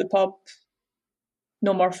 get out of the pub.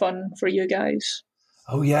 No more fun for you guys.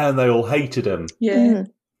 Oh, yeah, and they all hated him. Yeah. Mm.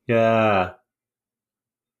 Yeah.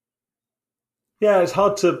 Yeah,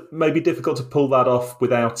 it's maybe difficult to pull that off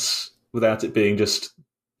without it being just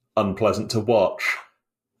unpleasant to watch.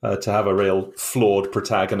 To have a real flawed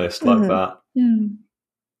protagonist like that. Mm.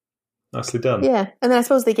 Nicely done. Yeah, and then I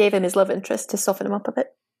suppose they gave him his love interest to soften him up a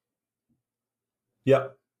bit.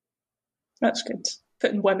 Yep. That's good.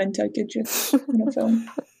 Putting women to a good use in a film.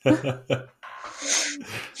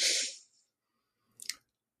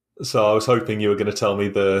 So I was hoping you were going to tell me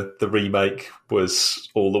the remake was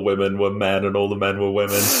all the women were men and all the men were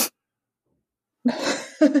women.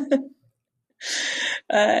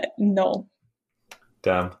 No.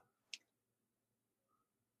 Damn.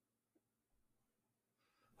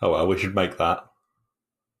 Oh well, we should make that.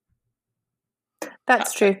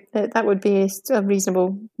 That's true. That would be a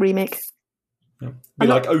reasonable remake. Yeah. Be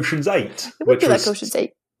like Ocean's 8. It would be like Ocean's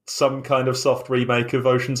 8. Some kind of soft remake of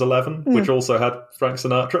Ocean's 11, which also had Frank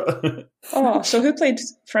Sinatra. Oh, so who played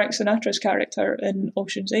Frank Sinatra's character in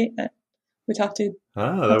Ocean's 8 then? We'd have to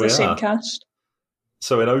have the same cast.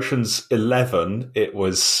 So in Ocean's 11, it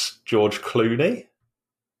was George Clooney.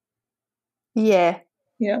 Yeah.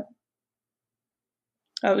 Yeah.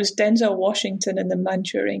 It was Denzel Washington in The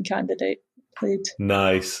Manchurian Candidate played.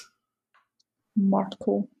 Nice.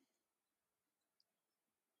 Marco.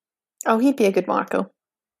 Oh, he'd be a good Marco.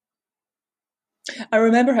 I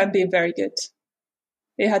remember him being very good.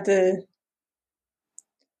 He had do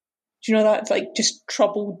you know that just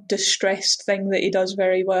troubled, distressed thing that he does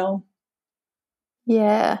very well?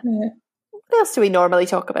 Yeah. What else do we normally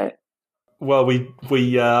talk about? Well,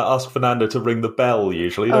 we ask Fernando to ring the bell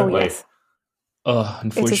usually, don't we? Yes.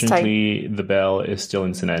 Unfortunately, the bell is still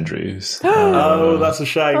in St Andrews. Oh, that's a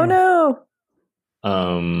shame. Oh no.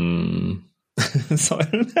 So I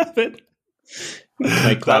don't have it. Can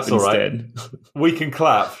I clap instead? Right. We can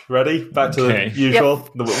clap. Ready? Back to the usual. Yep.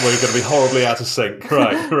 We're going to be horribly out of sync.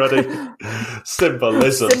 Right, ready?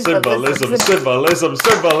 Symbolism.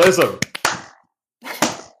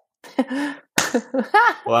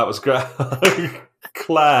 Well, that was great.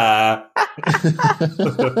 Claire.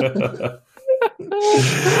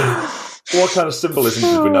 What kind of symbolism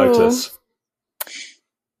did we notice?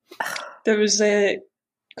 There was the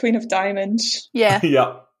Queen of Diamonds. Yeah.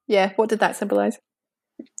 Yeah. Yeah. What did that symbolise?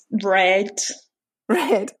 Red. Oh,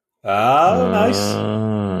 nice.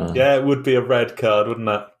 Yeah, it would be a red card, wouldn't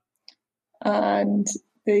it? And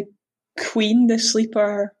the Queen, the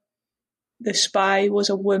sleeper, the spy, was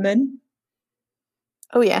a woman.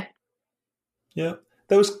 Oh, yeah. Yeah.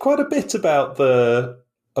 There was quite a bit about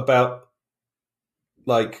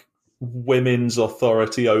women's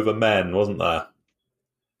authority over men, wasn't there?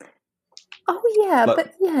 Oh, yeah,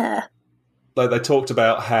 but yeah. Like they talked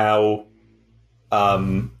about how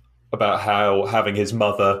having his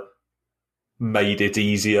mother made it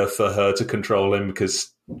easier for her to control him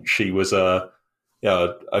because she was a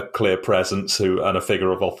clear presence and a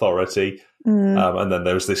figure of authority. And then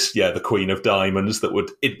there was this, the Queen of Diamonds that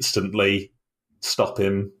would instantly stop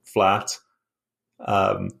him flat,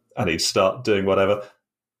 and he'd start doing whatever.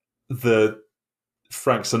 The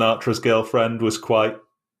Frank Sinatra's girlfriend was quite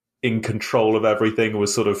in control of everything,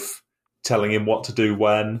 was sort of telling him what to do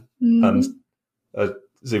when, and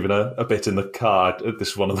there's even a bit in the car. This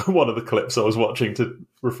is one of the clips I was watching to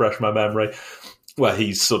refresh my memory, where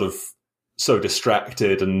he's sort of so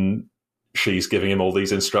distracted and she's giving him all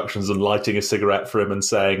these instructions and lighting a cigarette for him and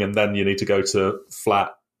saying, and then you need to go to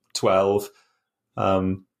flat 12.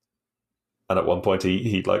 And at one point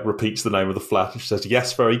he like repeats the name of the flat and she says,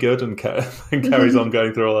 yes, very good, and carries on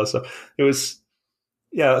going through all that stuff. It was,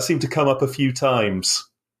 that seemed to come up a few times.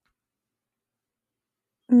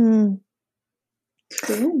 Cool.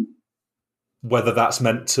 Whether that's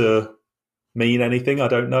meant to mean anything, I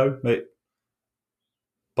don't know.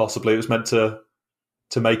 Possibly it was meant to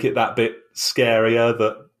make it that bit scarier,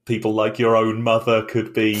 that people like your own mother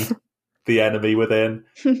could be the enemy within.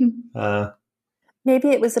 Maybe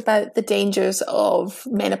it was about the dangers of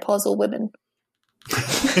menopausal women.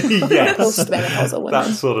 Yes. Post-menopausal women.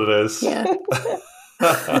 That's what it is. Yeah.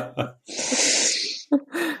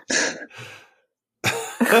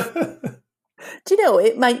 Do you know,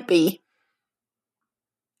 it might be.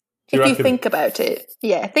 If you think about it.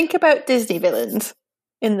 Yeah, think about Disney villains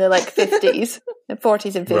in the 50s,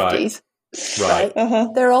 40s and 50s. Right.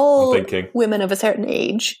 They're all women of a certain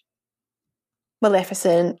age.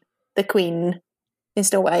 Maleficent, the Queen in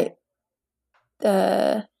Snow White.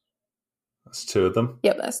 That's two of them.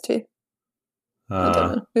 Yep, that's two. I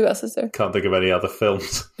don't know. Who else is there? Can't think of any other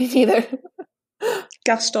films. Me neither.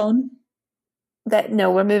 Gaston.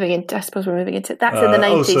 We're moving into. I suppose we're moving into. That's in the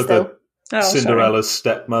 90s, though. Cinderella's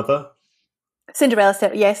stepmother. Cinderella's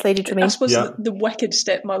yes, Lady Tremaine. I suppose the wicked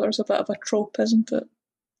stepmother's a bit of a trope, isn't it?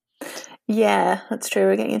 Yeah, that's true.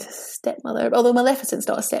 We're getting into stepmother. Although Maleficent's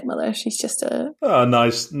not a stepmother, she's just a.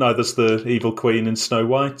 Nice. Neither's the evil queen in Snow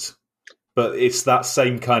White, but it's that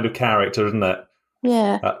same kind of character, isn't it?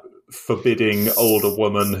 Yeah. That forbidding older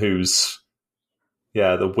woman who's,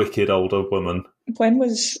 the wicked older woman. When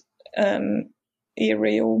was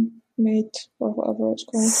Ariel made, or whatever it's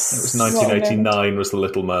called? It was 1989 was The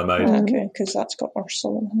Little Mermaid. Okay, because that's got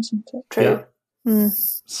Ursula, hasn't it? True. Yeah.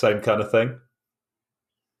 Same kind of thing.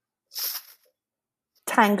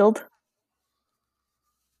 Tangled,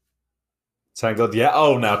 yeah.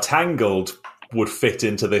 Oh, now Tangled would fit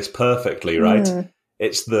into this perfectly, right?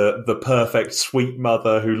 It's the perfect sweet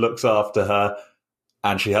mother who looks after her,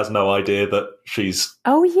 and she has no idea that she's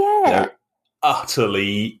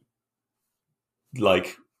utterly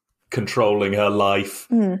controlling her life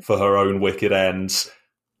for her own wicked ends.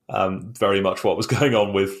 Very much what was going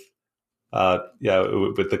on with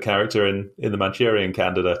the character in The Manchurian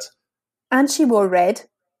Candidate. And she wore red.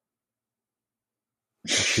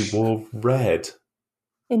 She wore red.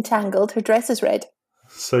 In Tangled, her dress is red.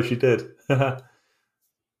 So she did.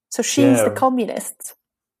 So she's the communist.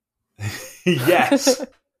 Yes.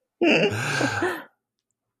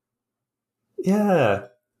 Yeah.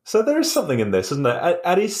 So there is something in this, isn't there?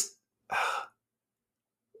 And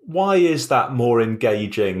why is that more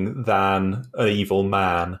engaging than An Evil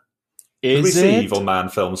Man? We see Evil Man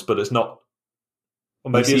films, but it's not. Or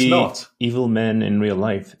maybe it's not. Evil men in real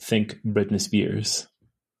life. Think Britney Spears.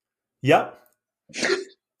 Yep.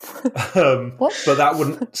 What? But that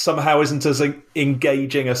wouldn't somehow isn't as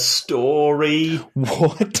engaging a story.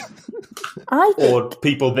 What? Or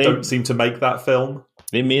people don't seem to make that film.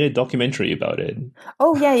 They made a documentary about it.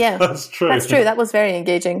 Oh yeah. That's true. That's true. That was very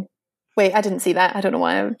engaging. Wait, I didn't see that. I don't know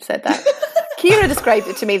why I said that. Kira described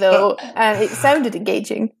it to me though, and it sounded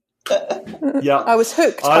engaging. Yeah, I was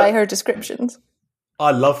hooked by her descriptions.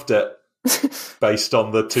 I loved it, based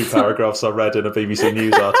on the 2 paragraphs I read in a BBC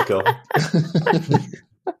News article.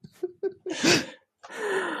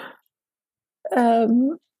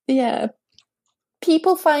 Yeah.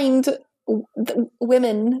 People find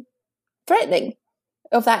women threatening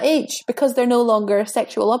of that age because they're no longer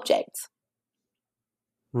sexual objects.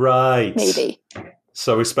 Right. Maybe.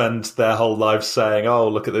 So we spend their whole lives saying, oh,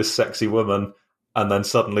 look at this sexy woman, and then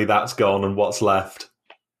suddenly that's gone and what's left?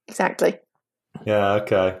 Exactly. Yeah,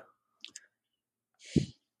 okay.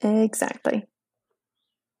 Exactly.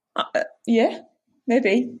 Yeah,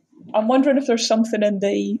 maybe. I'm wondering if there's something in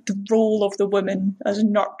the role of the woman as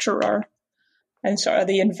nurturer and sort of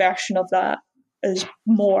the inversion of that is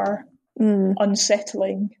more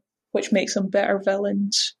unsettling, which makes them better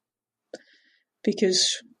villains.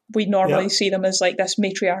 Because we normally see them as this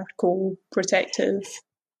matriarchal, protective,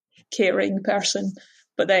 caring person,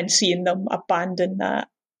 but then seeing them abandon that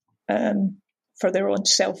for their own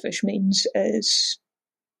selfish means is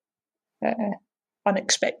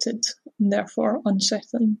unexpected and therefore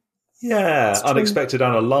unsettling. Yeah, unexpected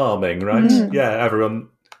and alarming, right? Mm. Yeah, everyone.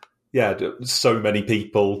 Yeah, so many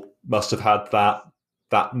people must have had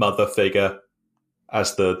that mother figure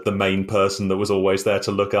as the main person that was always there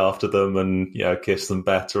to look after them and kiss them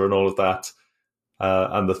better and all of that.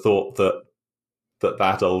 And the thought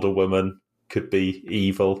that older woman could be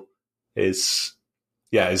evil is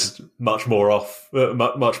much more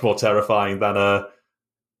much more terrifying than a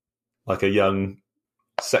young,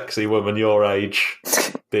 sexy woman your age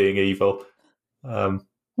being evil. And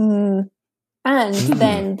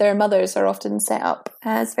then their mothers are often set up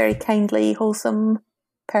as very kindly, wholesome,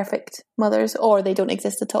 perfect mothers, or they don't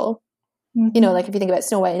exist at all. Mm-hmm. Like if you think about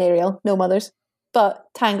Snow White and Ariel, no mothers. But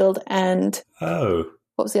Tangled and what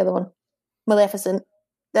was the other one? Maleficent,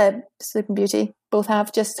 Sleeping Beauty, both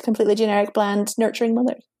have just completely generic, bland, nurturing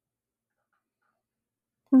mothers.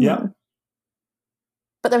 Yeah.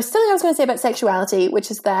 But there was something I was going to say about sexuality,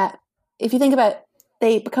 which is that if you think about,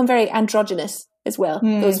 they become very androgynous as well,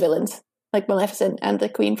 those villains, like Maleficent and the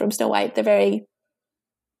Queen from Snow White. They're very,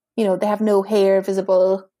 they have no hair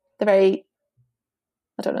visible. They're very,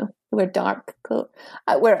 I don't know, they wear dark clothes.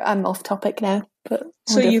 I'm off topic now. But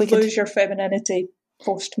so you lose your femininity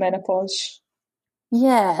post-menopause.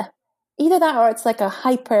 Yeah. Either that or it's like a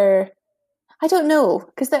hyper, I don't know,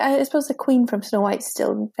 because I suppose the Queen from Snow White's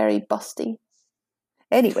still very busty.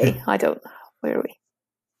 Anyway, where are we?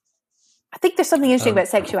 I think there's something interesting about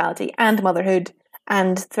sexuality and motherhood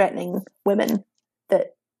and threatening women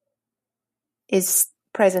that is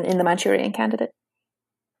present in the Manchurian Candidate.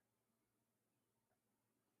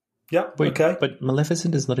 Yeah, okay. But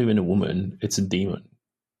Maleficent is not even a woman, it's a demon.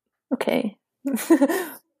 Okay. I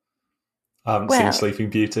haven't seen Sleeping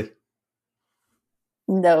Beauty.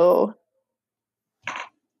 No.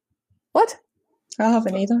 What? I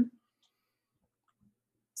haven't either.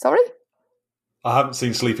 Sorry? I haven't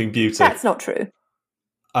seen Sleeping Beauty. That's not true.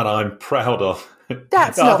 And I'm proud of.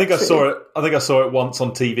 That's not true. I think I saw it once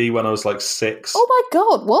on TV when I was like 6. Oh my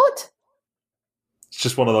God, what? It's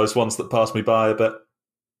just one of those ones that passed me by a bit.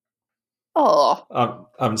 Oh.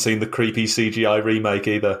 I haven't seen the creepy CGI remake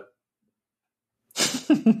either.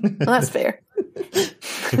 Well, that's fair.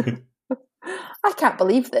 I can't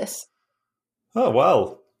believe this. Oh,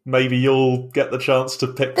 well. Maybe you'll get the chance to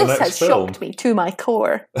pick the next film. This has shocked me to my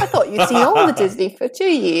core. I thought you'd seen all the Disney films. Do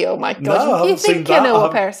you? Oh my God. No, you think you know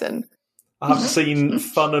a person. I haven't seen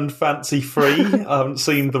Fun and Fancy Free. I haven't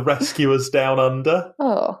seen The Rescuers Down Under.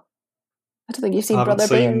 Oh. I don't think you've seen Brother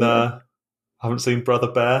Bear. I haven't seen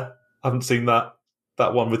Brother Bear. I haven't seen that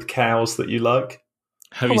one with cows that you like.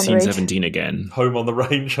 Have you seen 17 Again? Home on the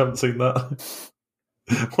Range. Haven't seen that.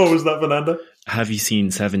 What was that, Fernanda? Have you seen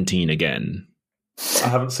 17 Again? I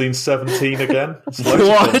haven't seen 17 Again. It's loads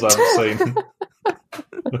of films I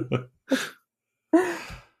haven't seen.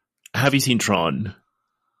 Have you seen Tron?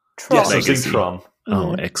 Yes, I've seen Tron.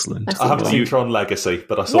 Oh, excellent. I haven't seen Tron Legacy,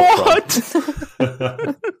 but I saw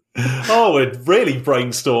Tron. Oh, we're really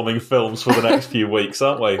brainstorming films for the next few weeks,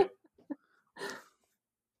 aren't we?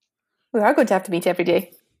 We are going to have to meet every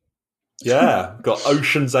day. Yeah, we've got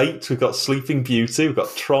Ocean's 8, we've got Sleeping Beauty, we've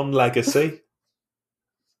got Tron Legacy.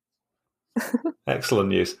 Excellent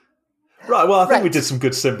news. Right, well, I think we did some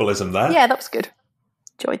good symbolism there. Yeah, that was good.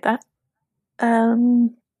 Enjoyed that.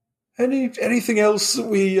 Anything else that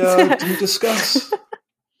we didn't discuss?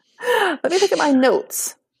 Let me look at my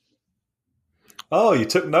notes. Oh, you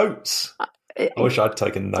took notes. I wish I'd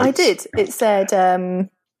taken notes. I did. It said,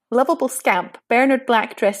 lovable scamp, Bernard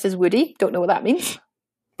Black dressed as Woody. Don't know what that means.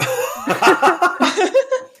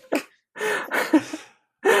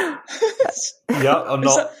 Yeah, I'm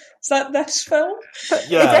not... Is that this film?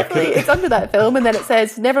 Yeah, it's under that film, and then it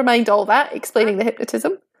says, never mind all that, explaining the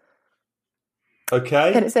hypnotism.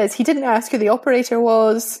 Okay. Then it says, he didn't ask who the operator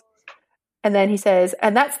was. And then he says,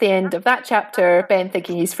 and that's the end of that chapter, Ben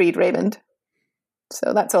thinking he's freed Raymond.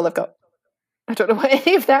 So that's all I've got. I don't know what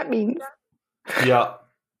any of that means. Yeah.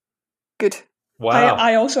 Good. Wow.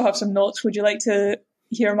 I also have some notes. Would you like to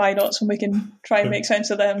hear my notes and we can try and make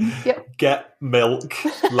sense of them? Yep. Get milk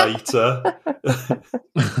later.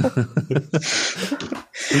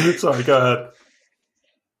 Sorry, go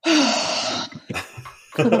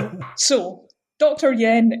ahead. So, Dr.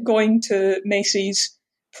 Yen going to Macy's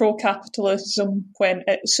pro-capitalism when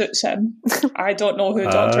it suits him. I don't know who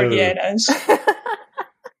Dr. Yen is.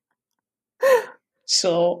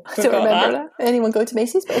 So, I don't remember that. Anyone go to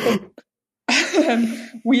Macy's? But okay.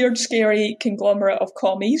 Weird, scary conglomerate of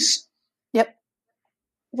commies. Yep.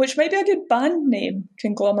 Which might be a good band name,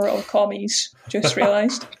 Conglomerate of Commies, just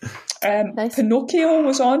realised. Nice. Pinocchio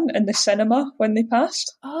was on in the cinema when they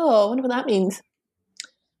passed. Oh, I wonder what that means.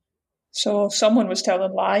 So someone was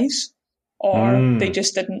telling lies, or they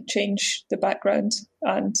just didn't change the background,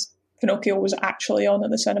 and Pinocchio was actually on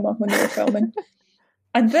in the cinema when they were filming.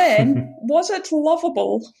 And then, was it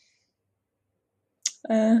lovable?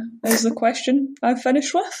 Is the question I've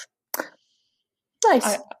finished with.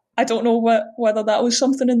 Nice. I don't know whether that was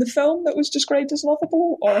something in the film that was described as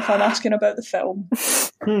lovable, or if I'm asking about the film.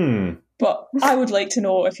 But I would like to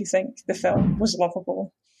know if you think the film was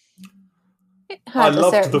lovable. I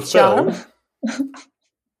loved the film.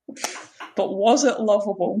 But was it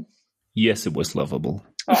lovable? Yes, it was lovable.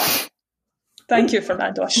 Oh, thank you,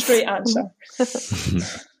 Fernando. A straight answer.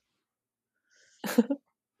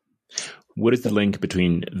 What is the link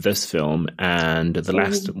between this film and the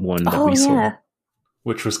last one that we saw?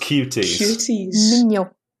 Which was Cuties. Cuties. Mignon.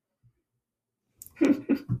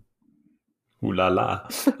 Ooh la la.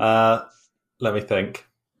 Let me think.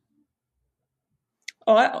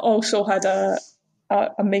 Oh, I also had a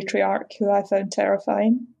matriarch who I found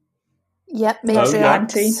terrifying. Yep,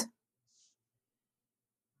 matriarchs.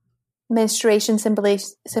 Menstruation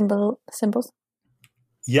symbols.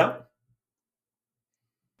 Yep.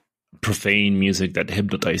 Profane music that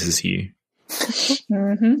hypnotizes you.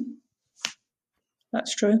 Mm-hmm.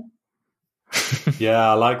 That's true.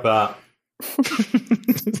 Yeah, I like that.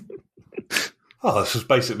 Oh, this was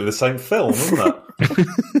basically the same film, wasn't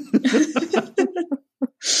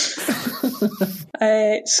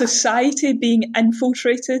it? Society being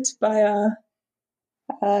infiltrated by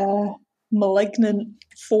a malignant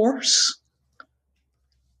force.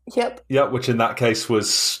 Yep. Yep, which in that case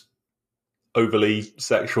was overly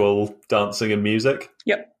sexual dancing and music.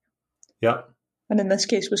 Yep. Yep. And in this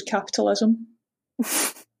case was capitalism.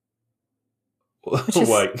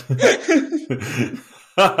 Wait.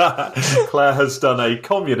 Claire has done a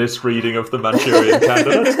communist reading of the Manchurian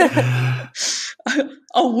Candidate.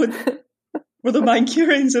 Oh, were the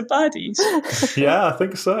Manchurians the baddies? Yeah, I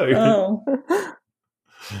think so. Oh.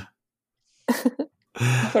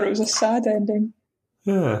 I thought it was a sad ending.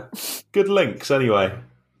 Yeah. Good links, anyway.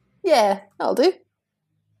 Yeah, that'll do.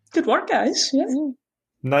 Good work, guys. Yeah.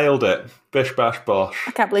 Nailed it. Bish, bash, bosh.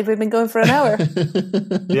 I can't believe we've been going for an hour.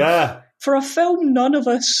 Yeah. For a film none of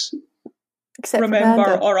us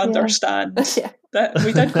remember or understand. Yeah. That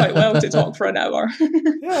we did quite well to talk for an hour.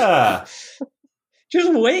 Yeah.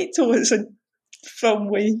 Just wait till it's a film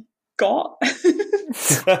we got.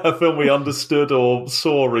 A film we understood or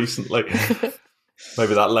saw recently.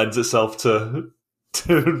 Maybe that lends itself to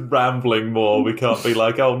rambling more. We can't be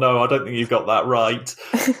like, oh no, I don't think you've got that right.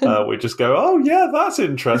 We just go, oh yeah, that's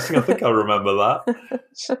interesting. I think I remember that.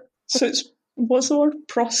 So it's, what's the word?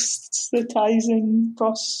 Proselytizing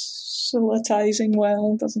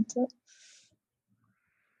well, doesn't it?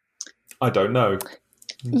 I don't know.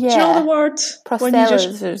 Yeah. Do you know the word? When you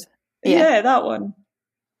just, yeah, that one.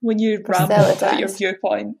 When you ramble about your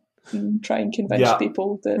viewpoint and try and convince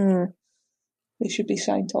people that they should be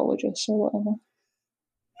Scientologists or whatever.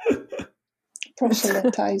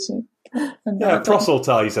 Proselytizing. Yeah,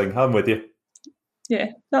 proselytizing. I'm with you.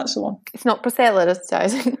 Yeah, that's the one. It's not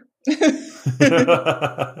proselytizing. It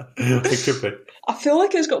could be. I feel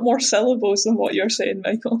like it's got more syllables than what you're saying,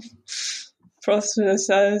 Michael.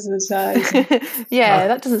 Proselytizing. Yeah,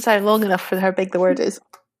 that doesn't sound long enough for how big the word is.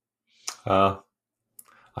 I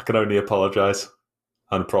can only apologise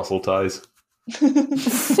and proselytise.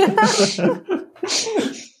 Last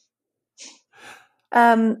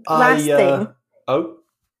thing. Oh.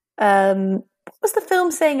 What was the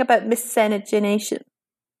film saying about miscegenation?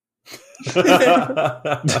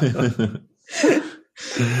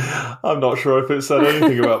 I'm not sure if it said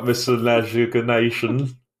anything about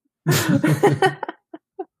miscegenation.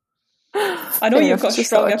 I know you've got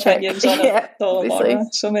strong opinions on it, though, Laura,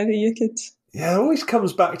 so maybe you could... Yeah, it always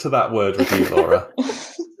comes back to that word with you, Laura.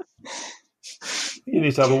 You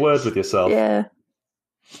need to have a word with yourself. Yeah.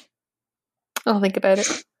 I'll think about it.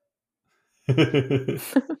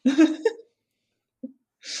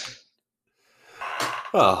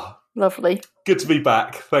 Oh, lovely. Good to be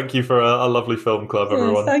back. Thank you for a lovely film club,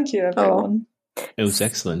 everyone. Thank you, everyone. It was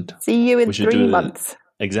excellent. See you in 3 months.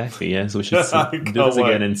 Exactly, yes. We should do this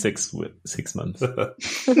again in 6 months.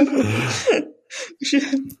 We should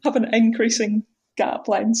have an increasing gap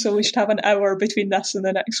line, so we should have an hour between this and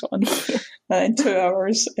the next one, and then 2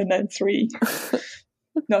 hours, and then 3.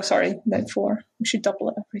 No, sorry, then 4. We should double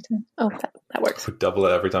it every time. Oh, that works. We double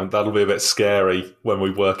it every time. That'll be a bit scary when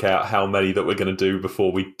we work out how many that we're going to do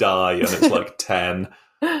before we die, and it's like 10.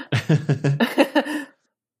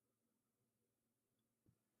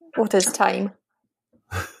 What is time?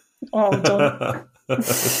 Oh,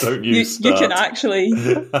 don't you start. You can actually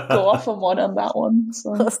go off on that one.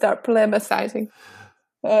 So. I'll start polemicizing.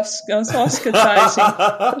 Oscar-tizing.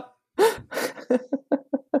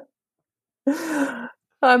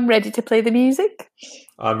 I'm ready to play the music.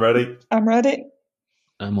 I'm ready. I'm ready.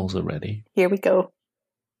 I'm also ready. Here we go.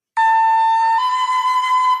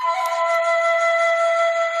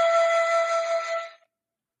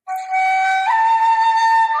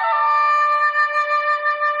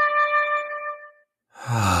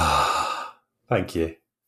 Thank you.